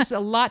 But there's a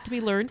lot to be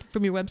learned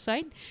from your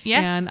website.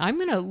 Yes. And I'm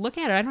going to look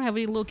at it. I don't have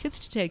any little kids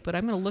to take, but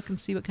I'm going to look and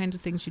see what kinds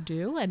of things you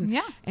do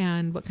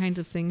and what kinds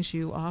of things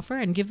you offer.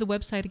 And give the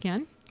website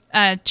again.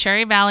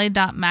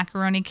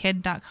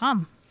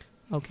 cherryvalley.macaronikid.com.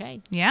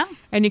 Okay. Yeah.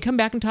 And you come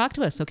back and talk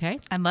to us, okay?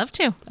 I'd love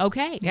to.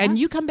 Okay. Yeah. And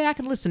you come back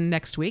and listen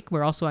next week.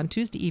 We're also on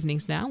Tuesday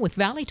evenings now with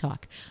Valley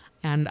Talk.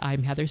 And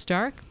I'm Heather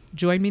Stark.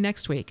 Join me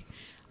next week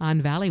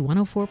on Valley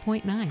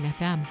 104.9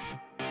 FM.